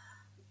be?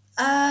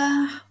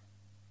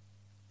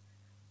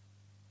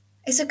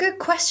 It's a good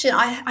question.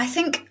 I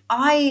think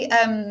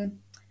I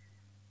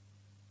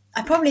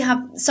probably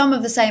have some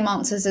of the same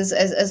answers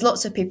as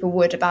lots of people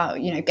would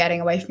about, getting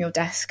away from your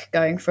desk,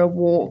 going for a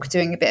walk,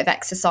 doing a bit of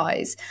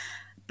exercise.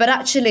 But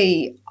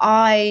actually,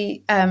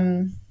 I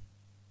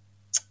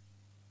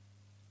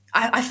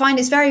find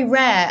it's very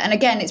rare, and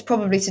again, it's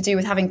probably to do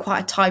with having quite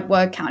a tight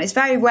word count. It's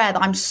very rare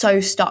that I'm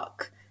so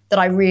stuck that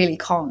I really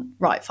can't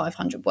write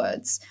 500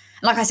 words.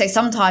 And like I say,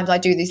 sometimes I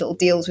do these little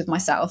deals with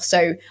myself.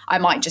 So I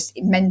might just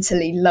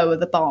mentally lower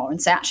the bar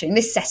and say, actually, in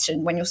this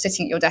session, when you're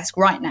sitting at your desk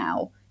right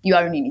now, you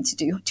only need to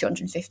do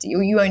 250,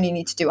 or you only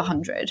need to do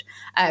 100.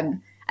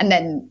 And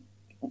then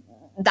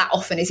that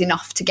often is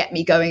enough to get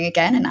me going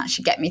again and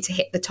actually get me to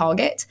hit the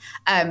target.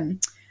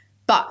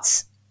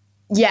 But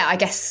yeah, I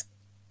guess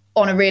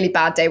on a really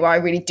bad day where I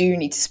really do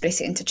need to split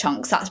it into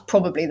chunks, that's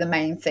probably the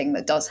main thing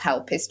that does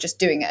help, is just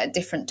doing it at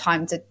different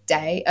times of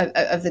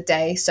the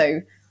day. So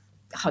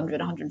 100,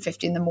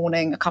 150 in the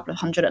morning, a couple of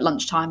hundred at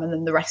lunchtime, and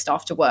then the rest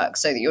after work,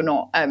 so that you're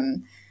not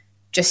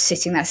just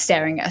sitting there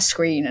staring at a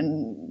screen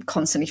and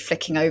constantly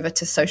flicking over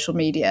to social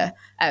media.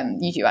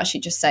 You do actually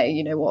just say,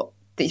 you know what,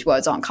 these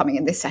words aren't coming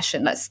in this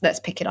session. Let's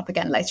pick it up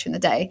again later in the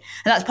day.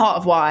 And that's part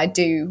of why I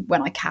do,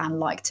 when I can,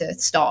 like to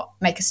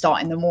make a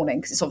start in the morning,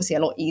 because it's obviously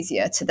a lot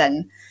easier to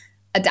then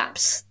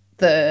adapt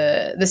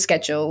the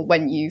schedule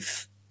when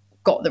you've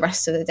got the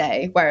rest of the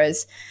day.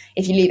 Whereas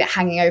if you leave it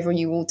hanging over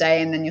you all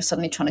day and then you're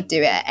suddenly trying to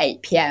do it at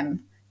 8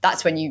 p.m,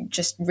 that's when you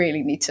just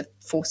really need to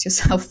force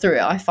yourself through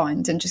it, I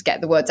find, and just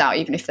get the words out,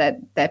 even if they're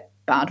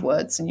bad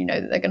words and you know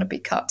that they're going to be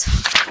cut.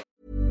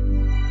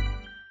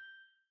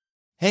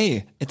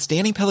 Hey, it's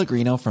Danny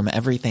Pellegrino from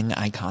Everything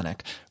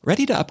Iconic.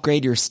 Ready to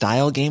upgrade your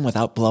style game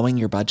without blowing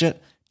your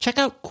budget? Check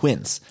out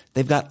Quince.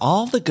 They've got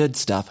all the good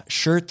stuff,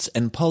 shirts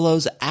and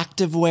polos,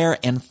 activewear,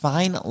 and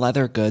fine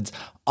leather goods,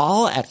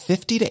 all at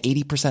 50 to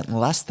 80%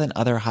 less than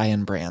other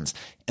high-end brands.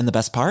 And the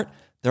best part?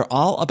 They're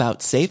all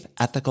about safe,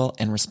 ethical,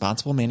 and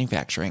responsible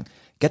manufacturing.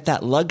 Get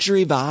that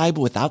luxury vibe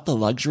without the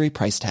luxury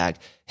price tag.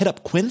 Hit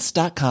up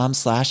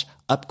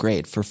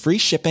quince.com/upgrade for free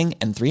shipping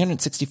and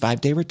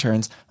 365-day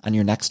returns on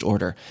your next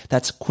order.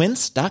 That's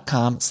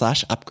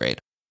quince.com/upgrade.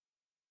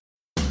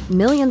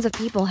 Millions of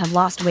people have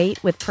lost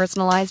weight with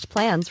personalized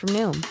plans from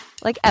Noom.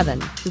 Like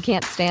Evan, who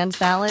can't stand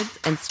salads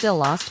and still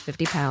lost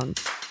 50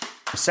 pounds.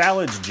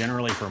 Salads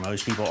generally for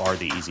most people are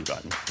the easy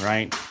button,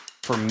 right?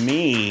 For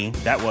me,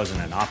 that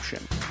wasn't an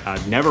option.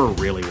 I never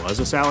really was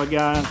a salad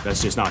guy.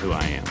 That's just not who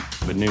I am.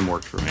 But Noom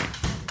worked for me.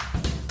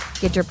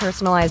 Get your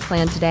personalized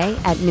plan today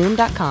at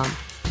Noom.com.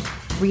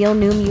 Real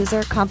Noom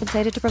user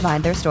compensated to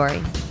provide their story.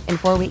 In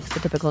 4 weeks, the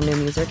typical Noom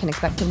user can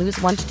expect to lose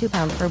 1 to 2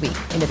 pounds per week.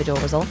 Individual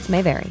results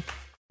may vary.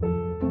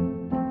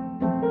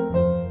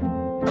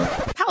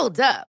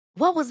 Hold up.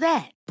 What was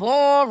that?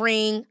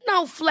 Boring.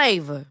 No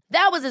flavor.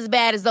 That was as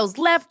bad as those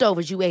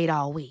leftovers you ate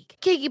all week.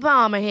 Keke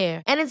Palmer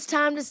here. And it's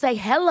time to say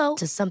hello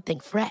to something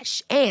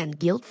fresh and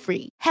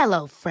guilt-free.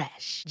 Hello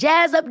Fresh.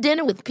 Jazz up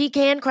dinner with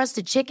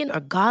pecan-crusted chicken or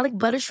garlic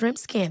butter shrimp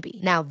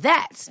scampi. Now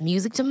that's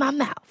music to my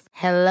mouth.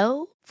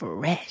 Hello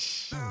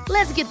Fresh.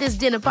 Let's get this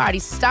dinner party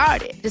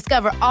started.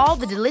 Discover all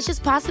the delicious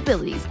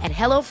possibilities at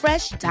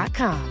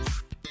HelloFresh.com.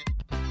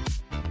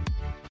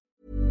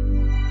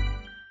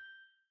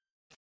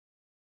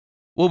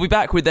 We'll be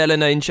back with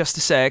Eleanor in just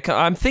a sec.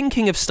 I'm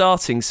thinking of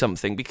starting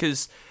something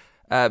because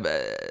this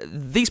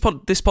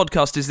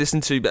podcast is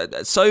listened to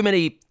so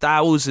many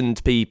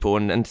thousand people,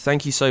 and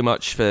thank you so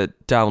much for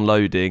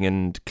downloading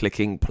and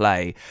clicking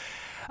play.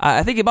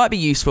 I think it might be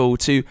useful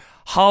to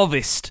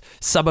harvest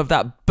some of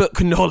that book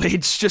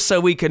knowledge just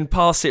so we can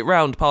pass it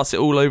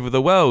all over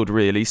the world,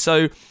 really.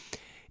 So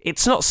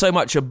it's not so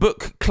much a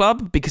book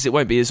club because it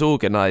won't be as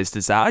organised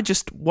as that. I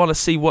just want to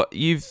see what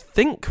you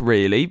think,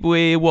 really.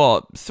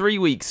 We're, 3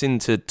 weeks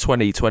into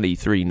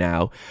 2023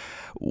 now.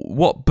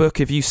 What book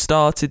have you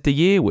started the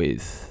year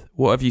with?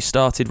 What have you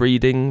started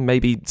reading?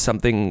 Maybe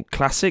something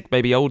classic,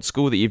 maybe old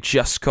school that you've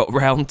just got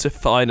round to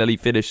finally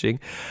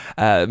finishing.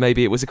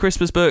 Maybe it was a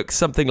Christmas book,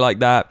 something like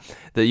that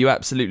you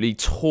absolutely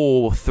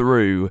tore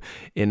through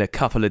in a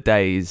couple of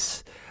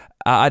days.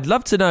 I'd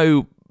love to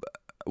know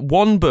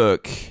one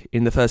book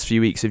in the first few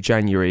weeks of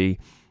January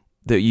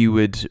that you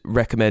would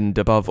recommend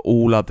above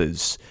all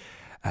others.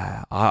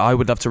 I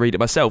would love to read it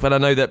myself, and I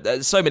know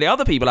that so many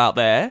other people out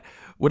there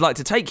would like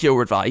to take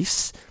your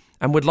advice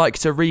and would like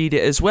to read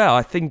it as well.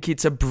 I think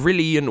it's a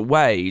brilliant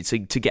way to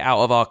get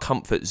out of our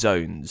comfort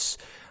zones.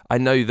 I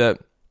know that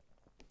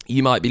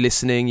you might be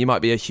listening, you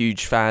might be a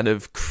huge fan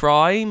of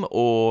crime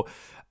or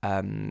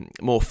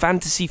more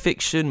fantasy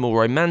fiction,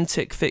 more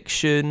romantic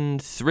fiction,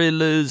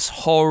 thrillers,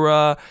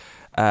 horror,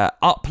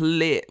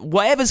 uplit,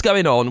 whatever's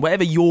going on,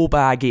 whatever your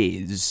bag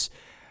is.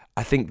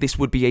 I think this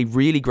would be a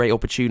really great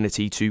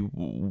opportunity to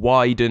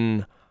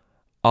widen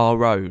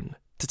our own,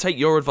 to take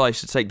your advice,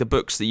 to take the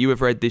books that you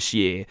have read this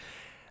year,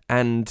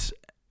 and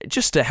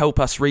just to help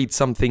us read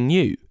something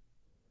new.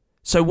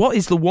 So what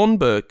is the one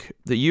book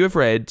that you have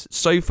read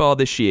so far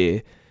this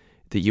year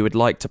that you would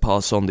like to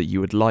pass on, that you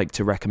would like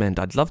to recommend?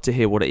 I'd love to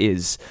hear what it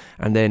is,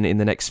 and then in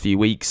the next few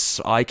weeks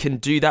I can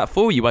do that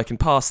for you. I can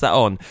pass that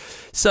on.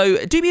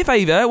 So do me a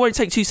favour, it won't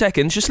take 2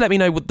 seconds, just let me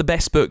know what the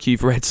best book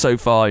you've read so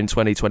far in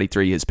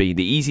 2023 has been.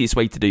 The easiest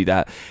way to do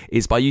that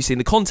is by using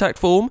the contact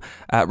form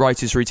at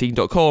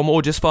writersroutine.com,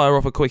 or just fire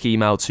off a quick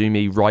email to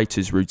me,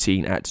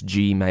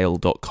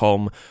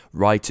 writersroutine@gmail.com,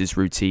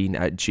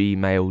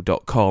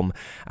 writersroutine@gmail.com,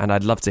 and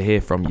I'd love to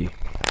hear from you.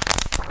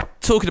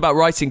 Talking about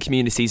writing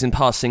communities and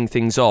passing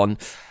things on,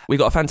 we've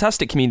got a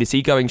fantastic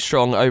community going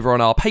strong over on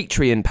our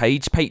Patreon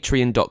page,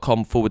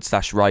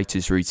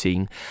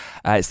 patreon.com/writersroutine.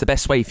 It's the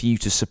best way for you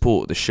to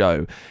support the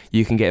show.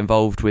 You can get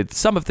involved with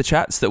some of the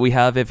chats that we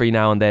have every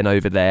now and then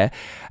over there.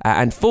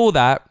 And for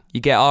that, you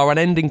get our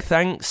unending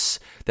thanks.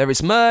 There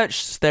is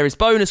merch, there is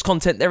bonus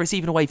content, there is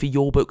even a way for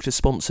your book to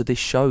sponsor this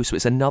show. So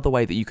it's another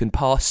way that you can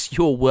pass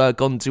your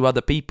work on to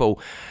other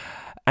people.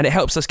 And it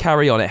helps us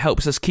carry on. It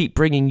helps us keep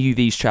bringing you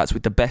these chats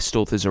with the best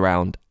authors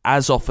around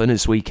as often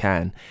as we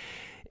can.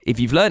 If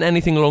you've learned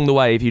anything along the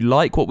way, if you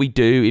like what we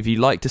do, if you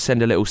like to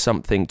send a little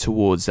something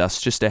towards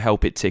us just to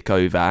help it tick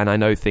over, and I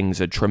know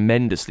things are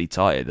tremendously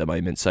tight at the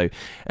moment, so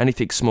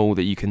anything small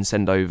that you can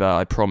send over,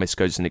 I promise,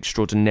 goes an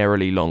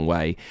extraordinarily long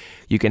way.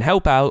 You can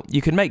help out,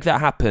 you can make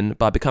that happen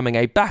by becoming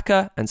a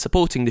backer and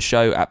supporting the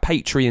show at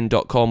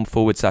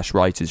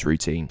patreon.com/writers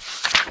routine.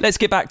 Let's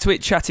get back to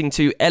it, chatting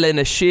to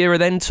Eleanor Shearer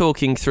then,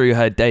 talking through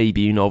her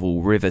debut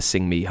novel, River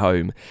Sing Me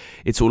Home.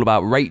 It's all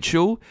about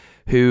Rachel,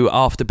 who,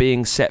 after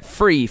being set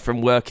free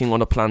from working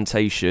on a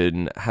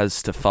plantation,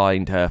 has to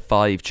find her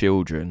 5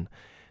 children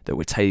that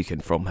were taken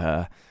from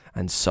her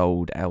and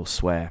sold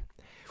elsewhere.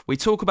 We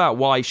talk about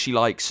why she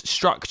likes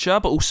structure,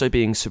 but also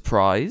being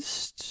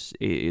surprised.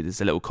 It is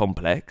a little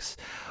complex.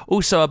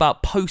 Also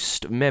about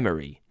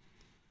post-memory,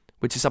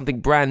 which is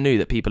something brand new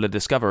that people are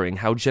discovering,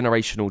 how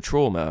generational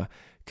trauma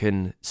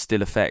can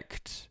still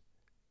affect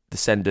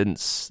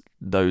descendants,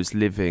 those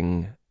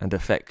living and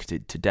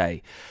affected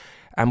today.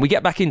 And we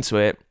get back into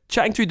it,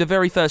 chatting through the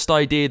very first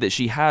idea that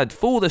she had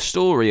for the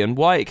story and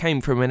why it came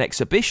from an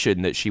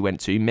exhibition that she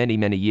went to many,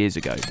 many years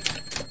ago.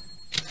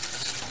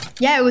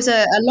 Yeah, it was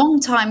a long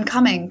time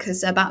coming,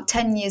 because about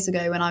 10 years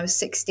ago when I was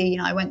 16,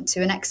 I went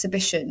to an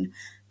exhibition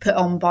put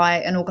on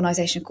by an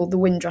organisation called the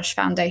Windrush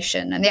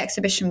Foundation. And the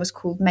exhibition was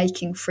called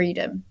Making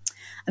Freedom.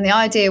 And the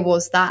idea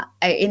was that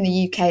in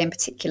the UK in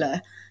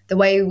particular, the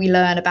way we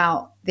learn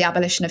about the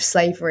abolition of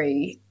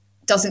slavery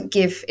doesn't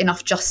give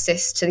enough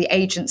justice to the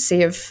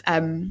agency of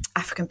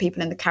African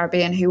people in the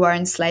Caribbean who were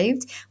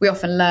enslaved. We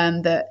often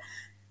learn that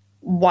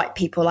white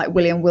people like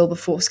William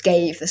Wilberforce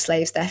gave the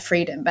slaves their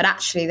freedom, but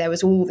actually there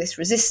was all this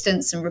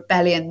resistance and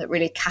rebellion that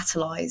really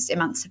catalysed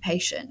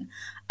emancipation.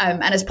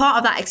 And as part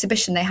of that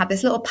exhibition, they had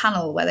this little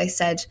panel where they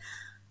said,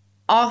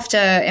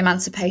 after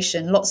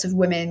emancipation, lots of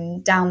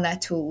women downed their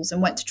tools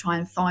and went to try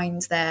and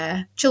find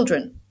their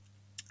children.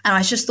 And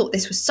I just thought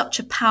this was such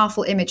a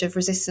powerful image of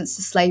resistance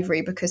to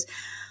slavery, because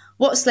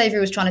what slavery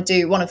was trying to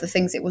do, one of the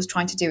things it was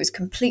trying to do, is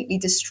completely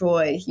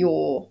destroy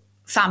your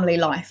family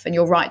life and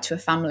your right to a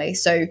family.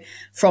 So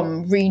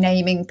from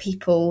renaming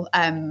people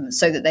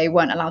so that they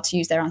weren't allowed to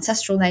use their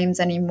ancestral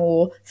names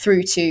anymore,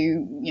 through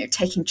to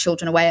taking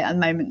children away at a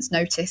moment's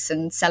notice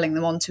and selling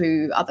them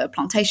onto other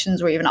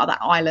plantations or even other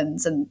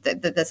islands, and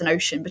there's an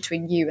ocean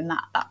between you and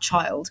that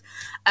child.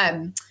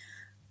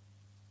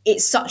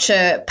 It's such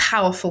a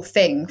powerful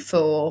thing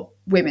for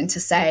women to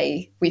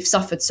say, we've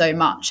suffered so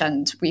much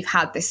and we've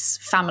had this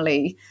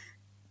family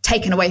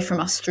taken away from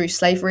us through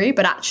slavery,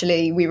 but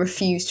actually we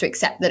refuse to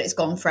accept that it's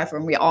gone forever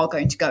and we are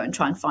going to go and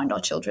try and find our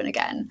children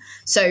again.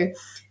 So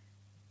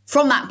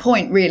from that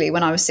point, really,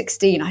 when I was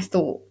 16, I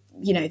thought,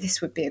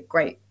 this would be a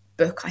great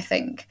book, I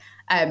think.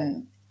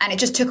 And it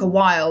just took a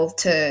while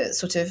to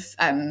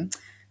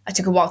I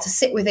took a while to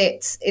sit with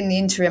it. In the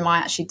interim, I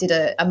actually did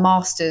a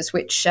master's,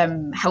 which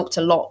helped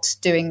a lot,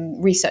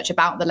 doing research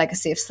about the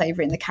legacy of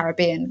slavery in the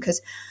Caribbean, because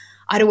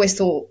I'd always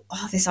thought,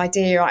 this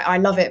idea, I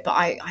love it, but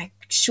I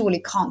surely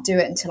can't do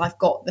it until I've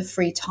got the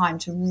free time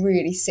to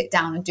really sit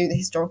down and do the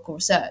historical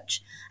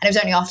research. And it was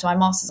only after my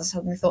master's I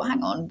suddenly thought,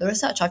 hang on, the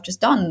research I've just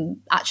done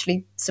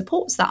actually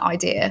supports that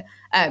idea.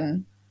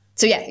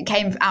 So yeah, it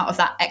came out of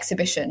that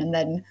exhibition, and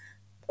then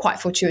quite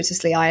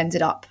fortuitously, I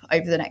ended up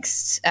over the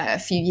next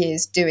few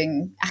years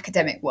doing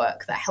academic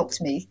work that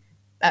helped me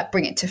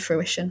bring it to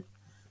fruition.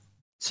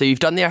 So you've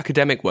done the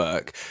academic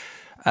work.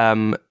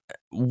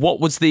 What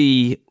was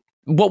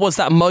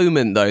that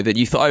moment though that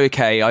you thought,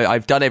 okay,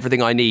 I've done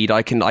everything I need.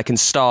 I can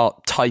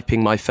start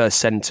typing my first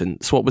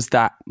sentence. What was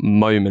that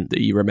moment that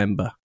you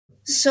remember?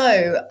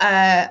 So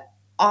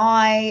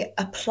I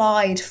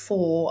applied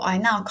for, I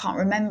now can't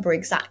remember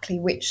exactly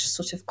which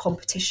sort of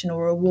competition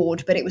or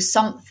award, but it was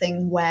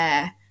something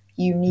where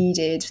you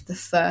needed the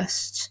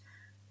first,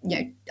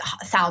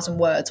 1,000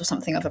 words or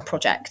something of a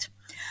project.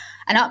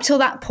 And up till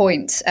that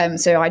point,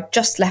 so I'd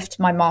just left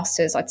my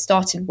master's, I'd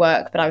started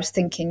work, but I was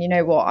thinking,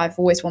 I've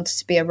always wanted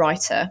to be a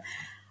writer.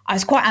 I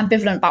was quite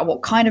ambivalent about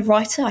what kind of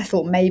writer. I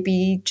thought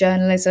maybe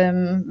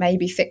journalism,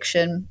 maybe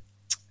fiction.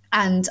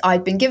 And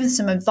I'd been given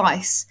some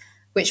advice,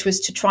 which was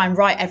to try and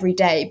write every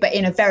day, but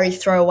in a very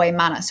throwaway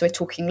manner. So we're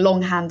talking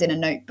longhand in a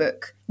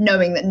notebook,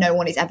 knowing that no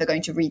one is ever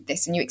going to read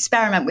this. And you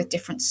experiment with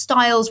different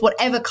styles,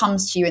 whatever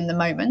comes to you in the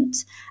moment.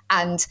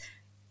 And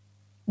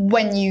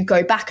when you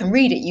go back and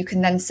read it, you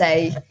can then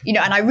say, and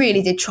I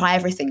really did try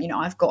everything.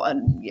 I've got,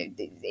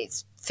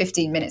 it's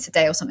 15 minutes a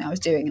day or something I was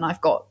doing. And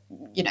I've got,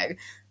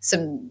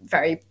 some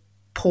very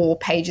poor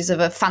pages of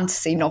a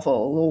fantasy novel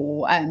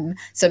or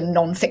some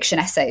non-fiction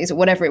essays or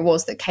whatever it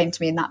was that came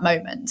to me in that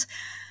moment.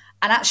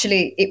 And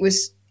actually, it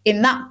was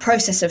in that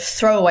process of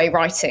throwaway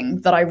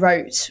writing that I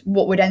wrote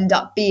what would end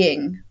up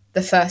being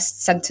the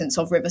first sentence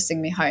of River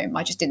Sing Me Home.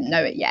 I just didn't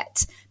know it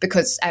yet,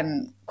 because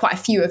quite a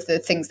few of the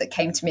things that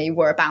came to me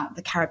were about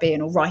the Caribbean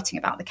or writing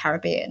about the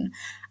Caribbean.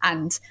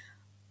 And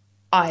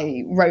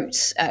I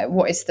wrote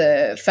what is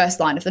the first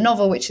line of the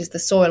novel, which is, the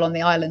soil on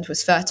the island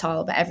was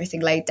fertile, but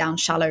everything laid down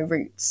shallow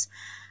roots.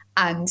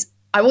 And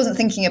I wasn't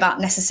thinking about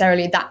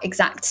necessarily that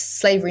exact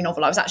slavery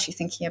novel. I was actually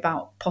thinking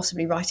about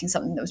possibly writing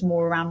something that was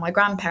more around my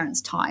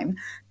grandparents' time.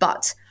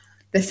 But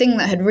the thing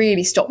that had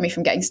really stopped me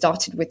from getting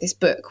started with this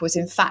book was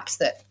in fact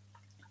that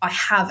I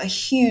have a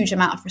huge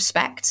amount of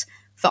respect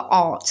for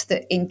art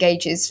that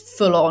engages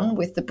full on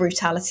with the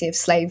brutality of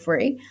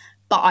slavery,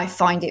 but I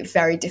find it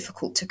very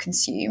difficult to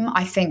consume.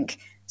 I think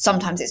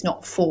sometimes it's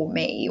not for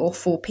me or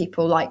for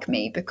people like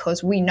me,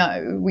 because we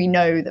know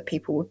that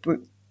people were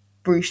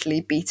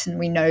brutally beaten.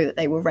 We know that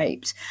they were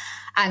raped.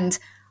 And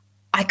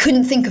I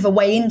couldn't think of a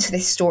way into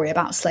this story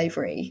about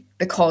slavery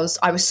because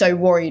I was so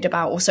worried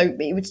about, also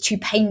it was too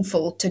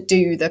painful to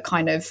do the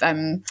kind of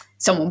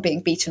someone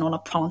being beaten on a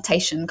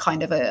plantation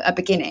kind of a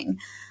beginning.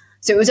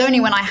 So it was only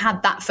when I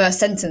had that first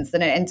sentence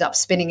that it ended up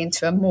spinning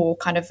into a more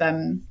kind of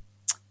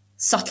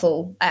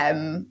subtle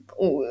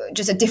or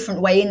just a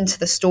different way into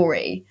the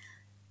story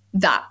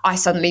that I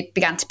suddenly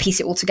began to piece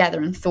it all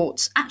together and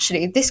thought,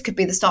 actually, this could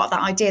be the start of that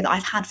idea that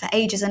I've had for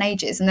ages and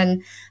ages. And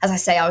then, as I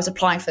say, I was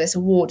applying for this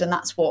award, and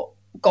that's what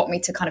got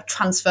me to kind of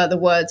transfer the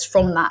words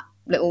from that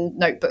little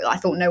notebook that I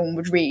thought no one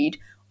would read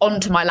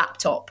onto my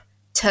laptop,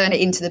 turn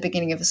it into the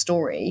beginning of a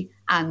story.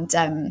 And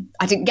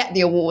I didn't get the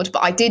award,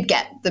 but I did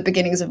get the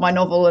beginnings of my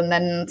novel, and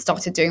then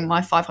started doing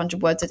my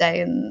 500 words a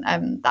day.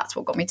 And that's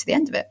what got me to the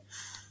end of it.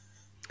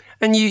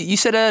 And you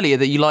said earlier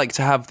that you like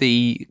to have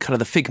the kind of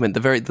the figment,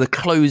 the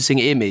closing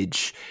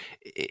image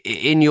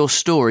in your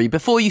story.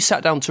 Before you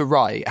sat down to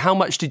write, how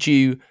much did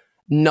you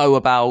know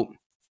about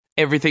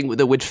everything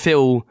that would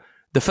fill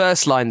the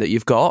first line that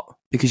you've got,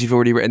 because you've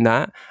already written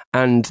that,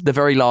 and the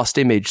very last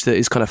image that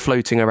is kind of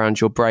floating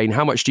around your brain?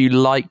 How much do you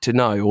like to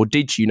know, or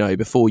did you know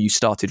before you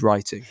started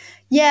writing?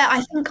 Yeah,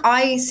 I think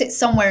I sit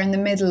somewhere in the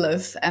middle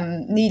of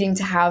needing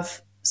to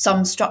have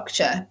some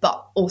structure,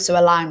 but also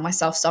allowing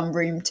myself some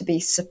room to be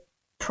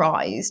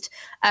surprised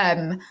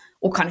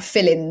or kind of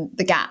fill in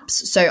the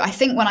gaps. So I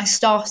think when I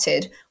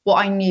started,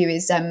 what I knew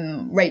is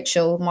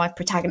Rachel, my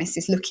protagonist,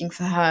 is looking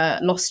for her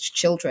lost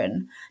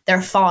children. There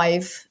are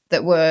 5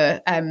 that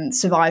were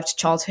survived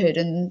childhood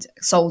and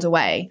sold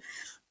away.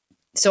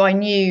 So I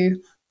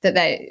knew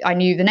I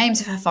knew the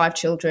names of her 5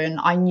 children.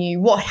 I knew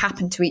what had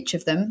happened to each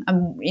of them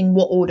and in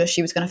what order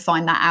she was going to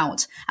find that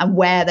out, and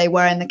where they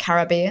were in the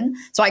Caribbean.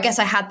 So I guess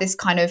I had this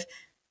kind of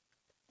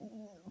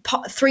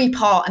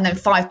 3-part and then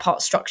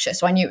 5-part structure.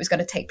 So I knew it was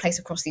going to take place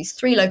across these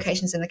 3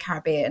 locations in the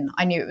Caribbean.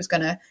 I knew it was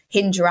going to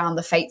hinge around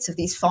the fates of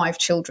these 5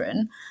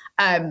 children.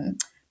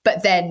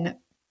 But then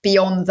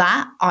beyond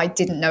that, I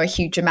didn't know a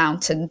huge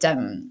amount.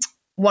 And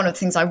one of the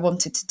things I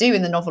wanted to do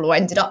in the novel, or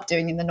ended up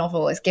doing in the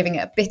novel, is giving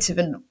it a bit of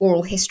an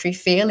oral history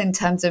feel, in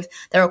terms of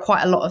there are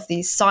quite a lot of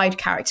these side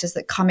characters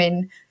that come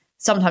in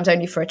sometimes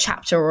only for a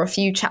chapter or a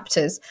few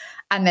chapters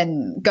and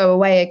then go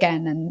away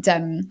again.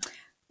 And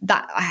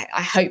that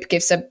I hope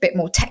gives a bit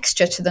more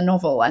texture to the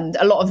novel. And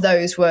a lot of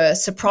those were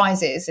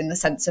surprises, in the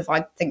sense of,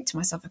 I think to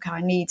myself, okay,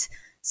 I need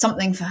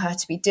something for her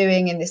to be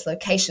doing in this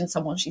location,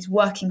 someone she's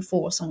working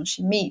for, someone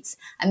she meets.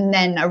 And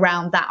then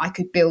around that, I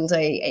could build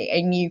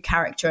a new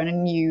character and a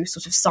new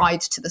sort of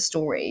side to the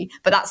story.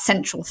 But that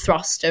central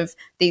thrust of,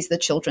 these are the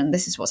children,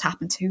 this is what's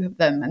happened to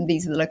them, and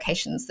these are the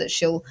locations that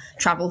she'll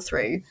travel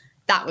through,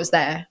 that was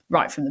there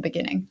right from the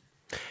beginning.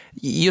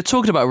 You're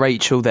talking about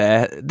Rachel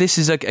there. This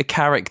is a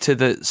character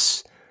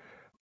that's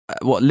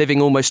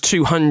living almost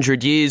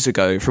 200 years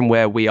ago from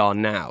where we are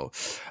now.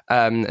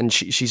 And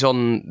she's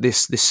on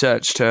this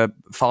search to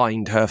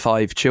find her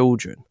 5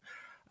 children.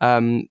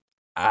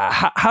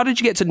 How did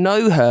you get to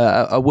know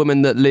her, a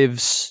woman that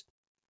lives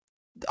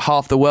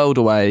half the world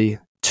away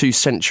 2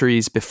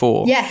 centuries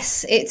before?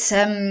 Yes, it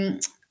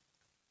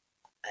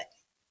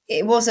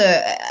was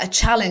a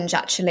challenge,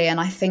 actually. And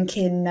I think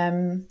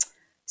in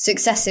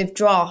successive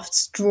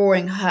drafts,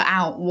 drawing her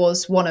out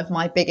was one of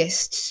my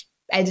biggest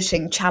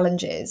editing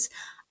challenges.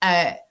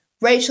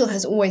 Rachel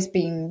has always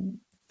been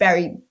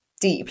very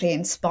deeply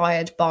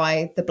inspired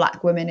by the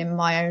Black women in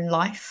my own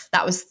life.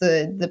 That was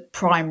the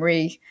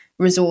primary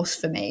resource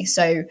for me.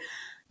 So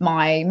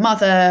my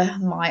mother,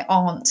 my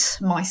aunt,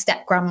 my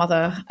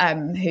step-grandmother,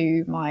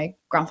 who my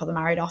grandfather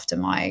married after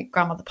my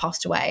grandmother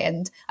passed away.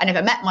 And I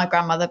never met my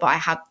grandmother, but I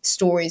had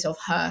stories of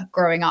her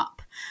growing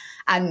up.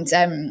 And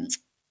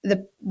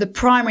the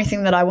primary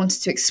thing that I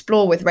wanted to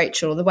explore with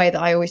Rachel, or the way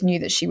that I always knew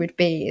that she would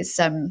be, is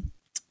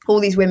all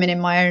these women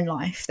in my own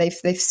life.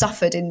 They've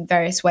suffered in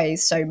various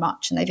ways so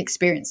much, and they've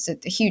experienced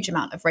a huge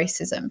amount of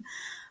racism,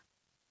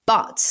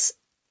 but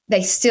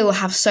they still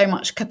have so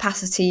much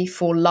capacity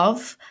for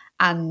love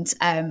and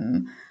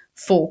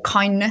for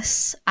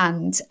kindness,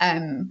 and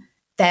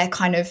they're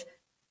kind of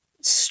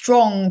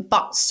strong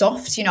but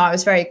soft. You know, I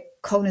was very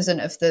cognizant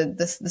of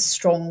the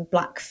strong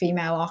Black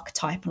female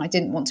archetype, and I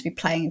didn't want to be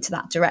playing into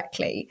that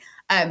directly.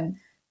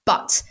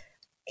 But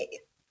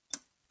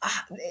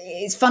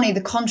it's funny,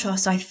 the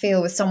contrast I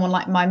feel with someone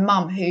like my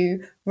mum, who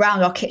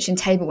round our kitchen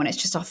table, when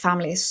it's just our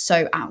family, is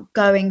so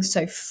outgoing,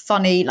 so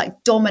funny,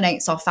 like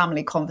dominates our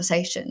family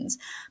conversations.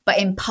 But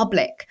in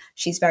public,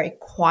 she's very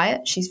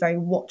quiet, she's very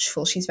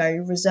watchful, she's very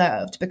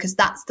reserved, because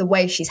that's the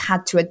way she's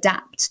had to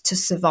adapt to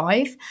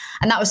survive.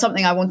 And that was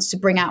something I wanted to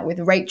bring out with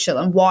Rachel,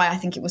 and why I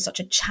think it was such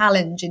a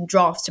challenge in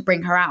drafts to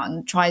bring her out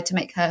and try to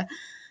make her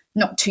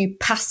not too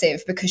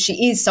passive, because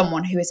she is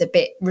someone who is a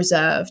bit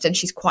reserved and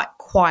she's quite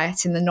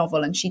quiet in the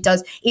novel, and she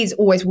is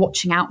always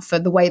watching out for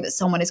the way that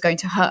someone is going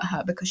to hurt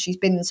her because she's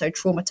been so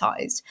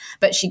traumatized.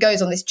 But she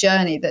goes on this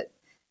journey that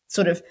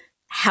sort of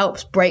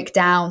helps break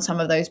down some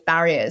of those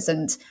barriers,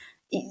 and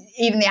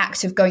even the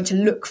act of going to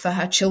look for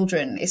her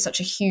children is such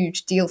a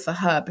huge deal for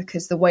her,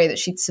 because the way that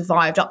she'd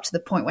survived up to the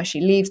point where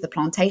she leaves the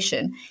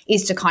plantation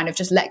is to kind of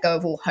just let go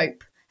of all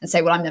hope and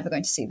say, well, I'm never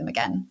going to see them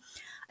again.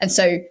 And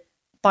so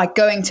by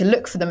going to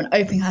look for them and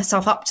opening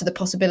herself up to the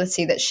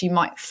possibility that she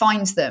might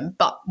find them,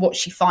 but what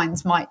she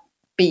finds might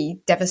be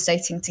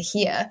devastating to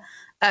hear,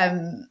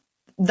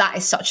 that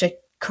is such a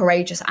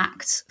courageous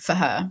act for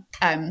her.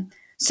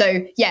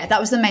 So yeah, that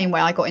was the main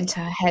way I got into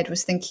her head,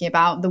 was thinking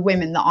about the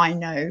women that I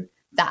know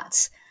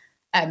that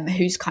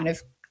whose kind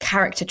of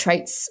character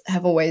traits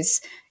have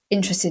always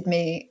interested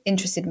me,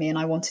 and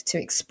I wanted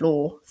to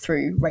explore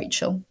through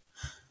Rachel.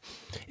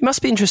 It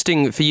must be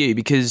interesting for you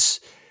because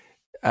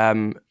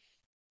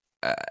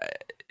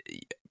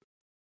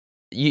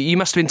you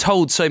must have been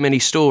told so many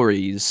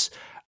stories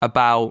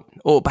about,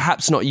 or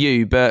perhaps not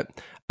you, but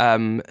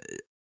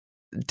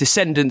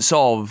descendants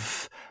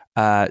of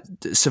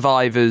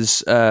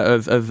survivors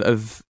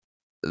of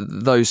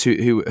those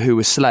who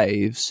were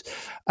slaves.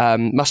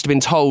 Must have been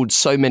told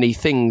so many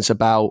things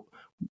about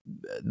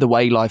the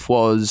way life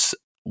was,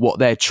 what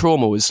their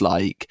trauma was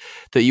like,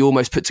 that you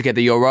almost put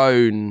together your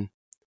own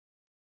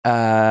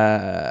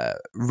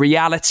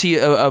reality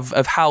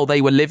of how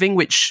they were living,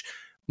 which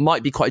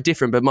might be quite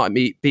different, but might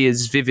be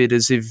as vivid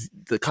as if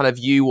the kind of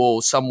you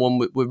or someone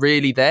were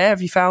really there.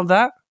 Have you found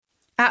that?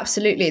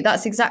 Absolutely.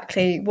 That's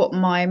exactly what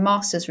my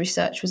master's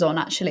research was on,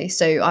 actually.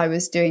 So I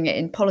was doing it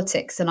in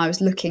politics, and I was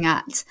looking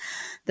at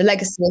the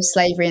legacy of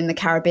slavery in the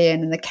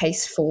Caribbean and the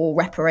case for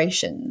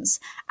reparations.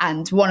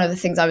 And one of the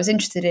things I was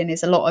interested in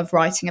is a lot of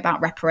writing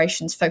about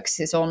reparations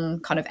focuses on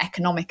kind of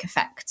economic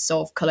effects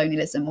of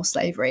colonialism or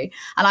slavery.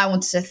 And I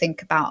wanted to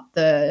think about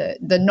the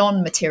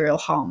non-material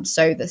harm,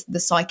 so the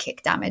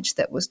psychic damage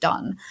that was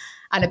done.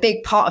 And a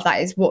big part of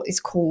that is what is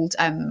called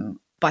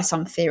by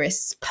some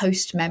theorists,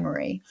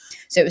 post-memory.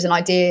 So it was an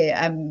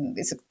idea,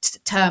 it's a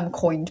term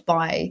coined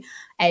by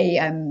a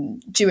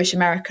Jewish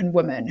American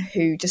woman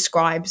who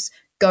describes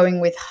going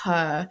with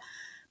her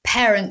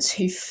parents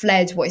who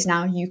fled what is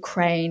now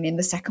Ukraine in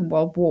the Second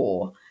World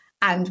War,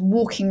 and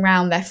walking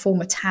around their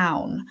former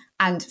town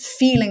and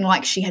feeling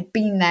like she had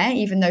been there,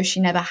 even though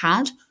she never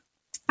had.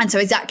 And so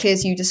exactly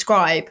as you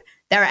describe,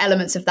 there are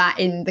elements of that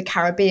in the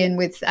Caribbean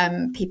with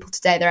people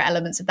today. There are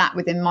elements of that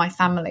within my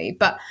family.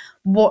 But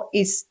what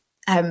is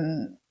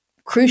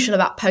crucial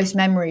about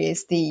post-memory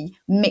is the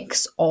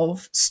mix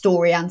of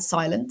story and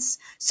silence.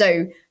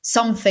 So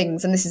some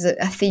things, and this is a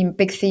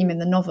big theme in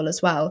the novel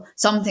as well,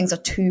 some things are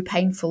too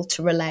painful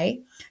to relay.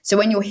 So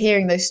when you're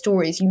hearing those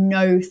stories, you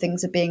know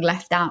things are being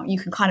left out. You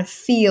can kind of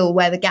feel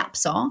where the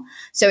gaps are.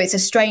 So it's a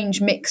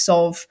strange mix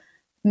of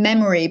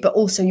memory, but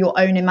also your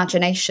own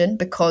imagination,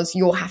 because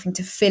you're having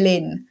to fill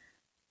in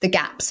the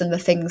gaps and the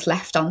things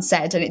left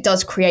unsaid. And it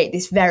does create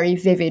this very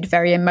vivid,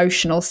 very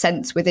emotional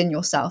sense within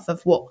yourself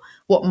of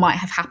what might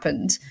have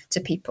happened to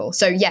people.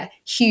 So yeah,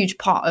 huge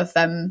part of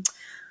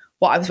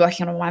what I was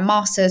working on in my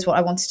master's, what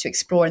I wanted to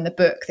explore in the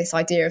book, this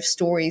idea of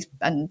stories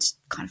and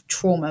kind of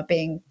trauma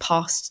being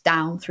passed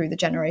down through the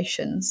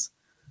generations.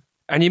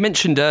 And you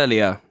mentioned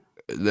earlier,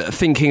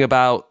 thinking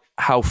about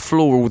how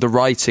floral the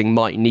writing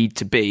might need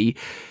to be,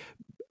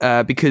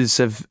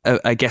 because of,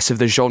 I guess, of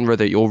the genre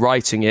that you're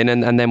writing in,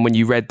 and then when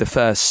you read the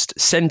first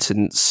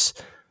sentence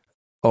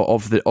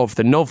of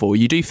the novel,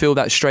 you do feel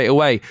that straight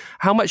away.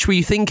 How much were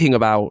you thinking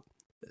about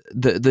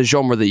the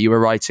genre that you were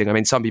writing? I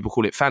mean, some people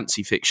call it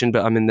fancy fiction,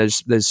 but I mean,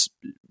 there's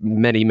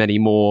many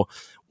more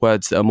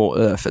words that are more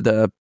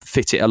that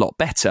fit it a lot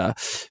better.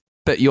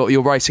 But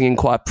you're writing in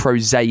quite a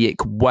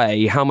prosaic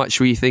way. How much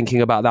were you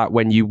thinking about that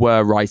when you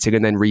were writing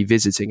and then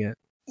revisiting it?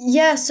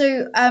 Yeah,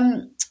 so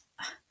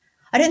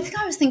I don't think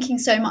I was thinking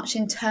so much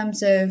in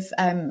terms of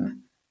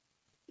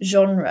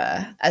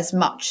genre as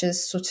much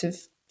as sort of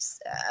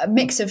a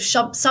mix of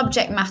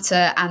subject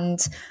matter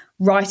and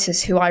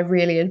writers who I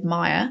really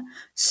admire.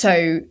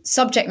 So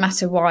subject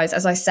matter wise,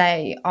 as I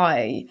say,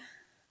 I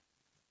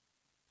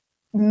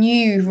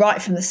knew right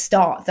from the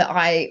start that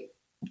I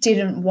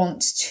didn't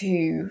want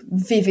to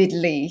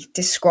vividly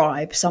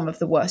describe some of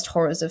the worst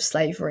horrors of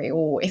slavery,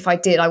 or if I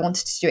did, I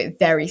wanted to do it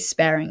very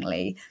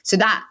sparingly. So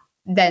that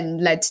then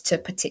led to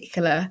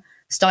particular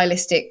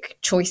stylistic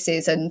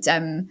choices,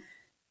 and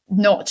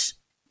not,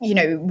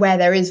 where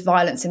there is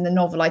violence in the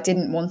novel, I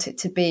didn't want it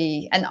to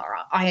be, and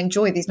I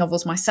enjoy these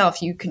novels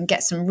myself, you can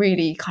get some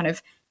really kind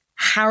of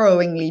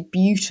harrowingly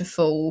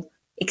beautiful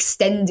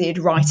extended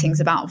writings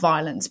about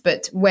violence,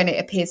 but when it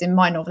appears in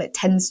my novel, it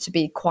tends to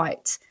be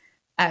quite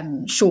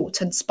short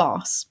and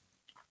sparse.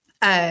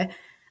 And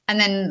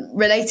then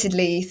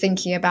relatedly,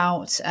 thinking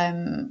about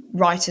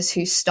writers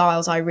whose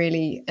styles I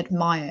really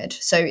admired.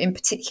 So in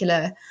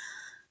particular,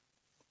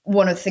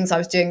 one of the things I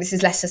was doing, this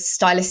is less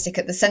stylistic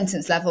at the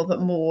sentence level,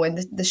 but more in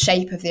the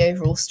shape of the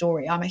overall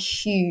story. I'm a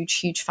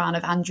huge fan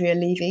of Andrea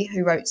Levy,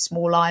 who wrote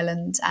Small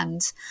Island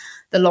and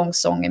The Long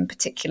Song in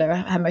particular,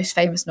 her most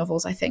famous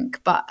novels, I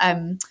think. But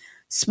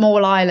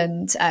Small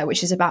Island,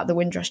 which is about the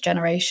Windrush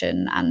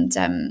generation and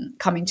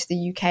coming to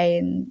the UK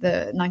in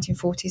the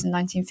 1940s and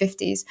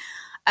 1950s,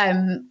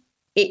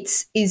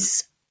 it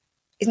is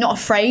not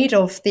afraid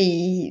of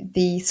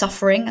the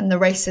suffering and the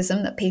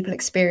racism that people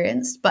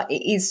experienced, but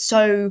it is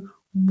so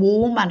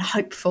warm and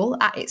hopeful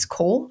at its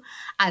core.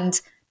 And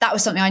that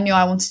was something I knew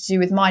I wanted to do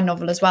with my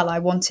novel as well. I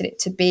wanted it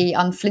to be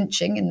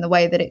unflinching in the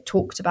way that it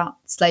talked about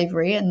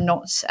slavery and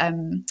not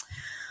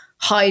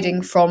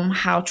hiding from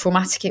how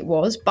traumatic it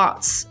was,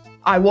 but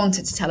I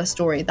wanted to tell a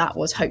story that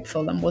was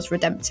hopeful and was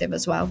redemptive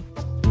as well.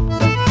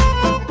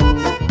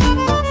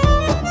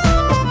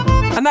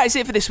 And that is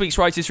it for this week's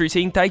Writer's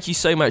Routine. Thank you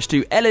so much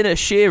to Eleanor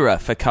Shearer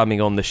for coming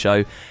on the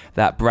show.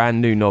 That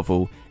brand new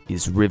novel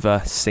is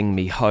River, Sing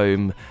Me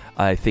Home.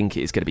 I think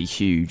it is going to be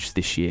huge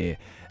this year.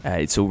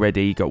 It's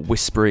already got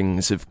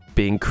whisperings of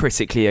being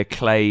critically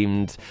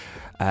acclaimed.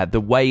 The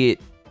way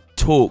it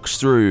talks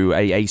through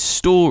a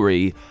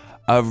story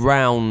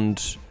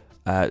around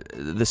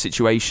the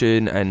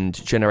situation and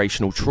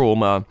generational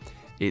trauma,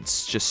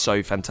 it's just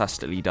so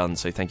fantastically done.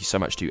 So thank you so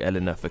much to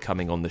Eleanor for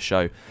coming on the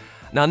show.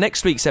 Now,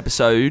 next week's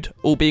episode,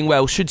 all being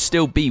well, should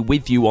still be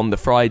with you on the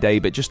Friday,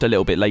 but just a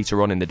little bit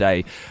later on in the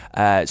day.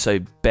 So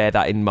bear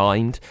that in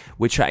mind.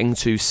 We're chatting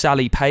to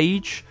Sally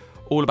Page,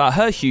 all about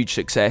her huge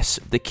success,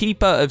 The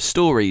Keeper of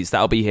Stories.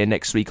 That'll be here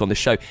next week on the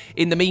show.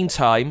 In the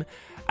meantime,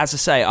 as I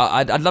say,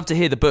 I'd love to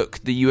hear the book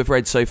that you have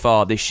read so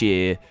far this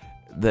year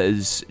that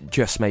has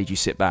just made you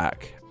sit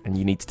back and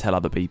you need to tell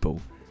other people.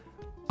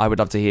 I would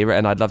love to hear it,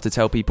 and I'd love to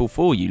tell people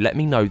for you. Let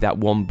me know that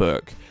one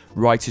book.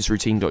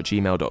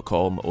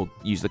 writersroutine.gmail.com or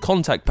use the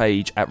contact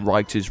page at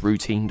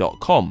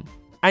writersroutine.com.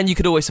 And you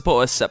could always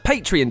support us at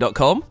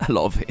patreon.com, a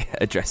lot of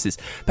addresses,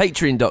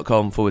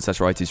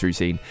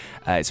 patreon.com/writersroutine.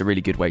 It's a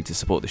really good way to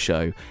support the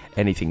show.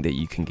 Anything that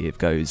you can give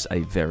goes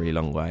a very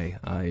long way.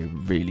 I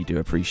really do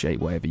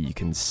appreciate whatever you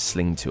can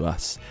sling to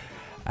us.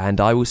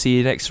 And I will see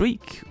you next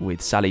week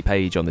with Sally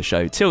Page on the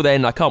show. Till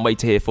then, I can't wait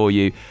to hear for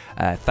you.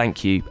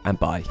 Thank you and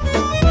bye.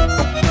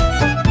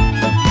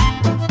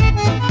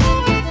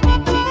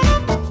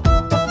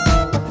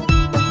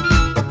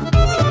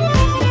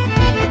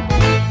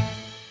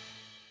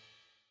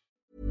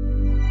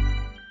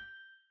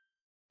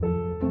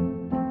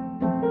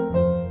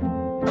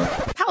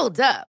 Hold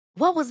up.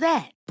 What was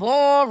that?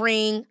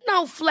 Boring.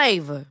 No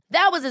flavor.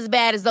 That was as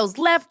bad as those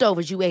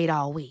leftovers you ate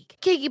all week.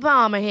 Keke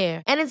Palmer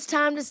here. And it's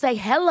time to say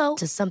hello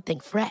to something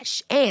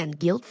fresh and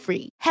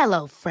guilt-free.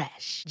 Hello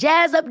Fresh.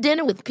 Jazz up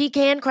dinner with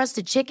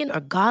pecan-crusted chicken or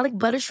garlic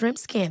butter shrimp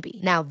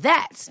scampi. Now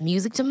that's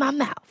music to my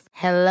mouth.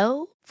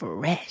 Hello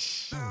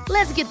Fresh.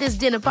 Let's get this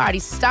dinner party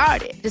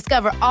started.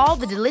 Discover all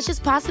the delicious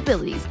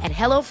possibilities at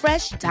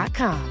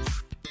HelloFresh.com.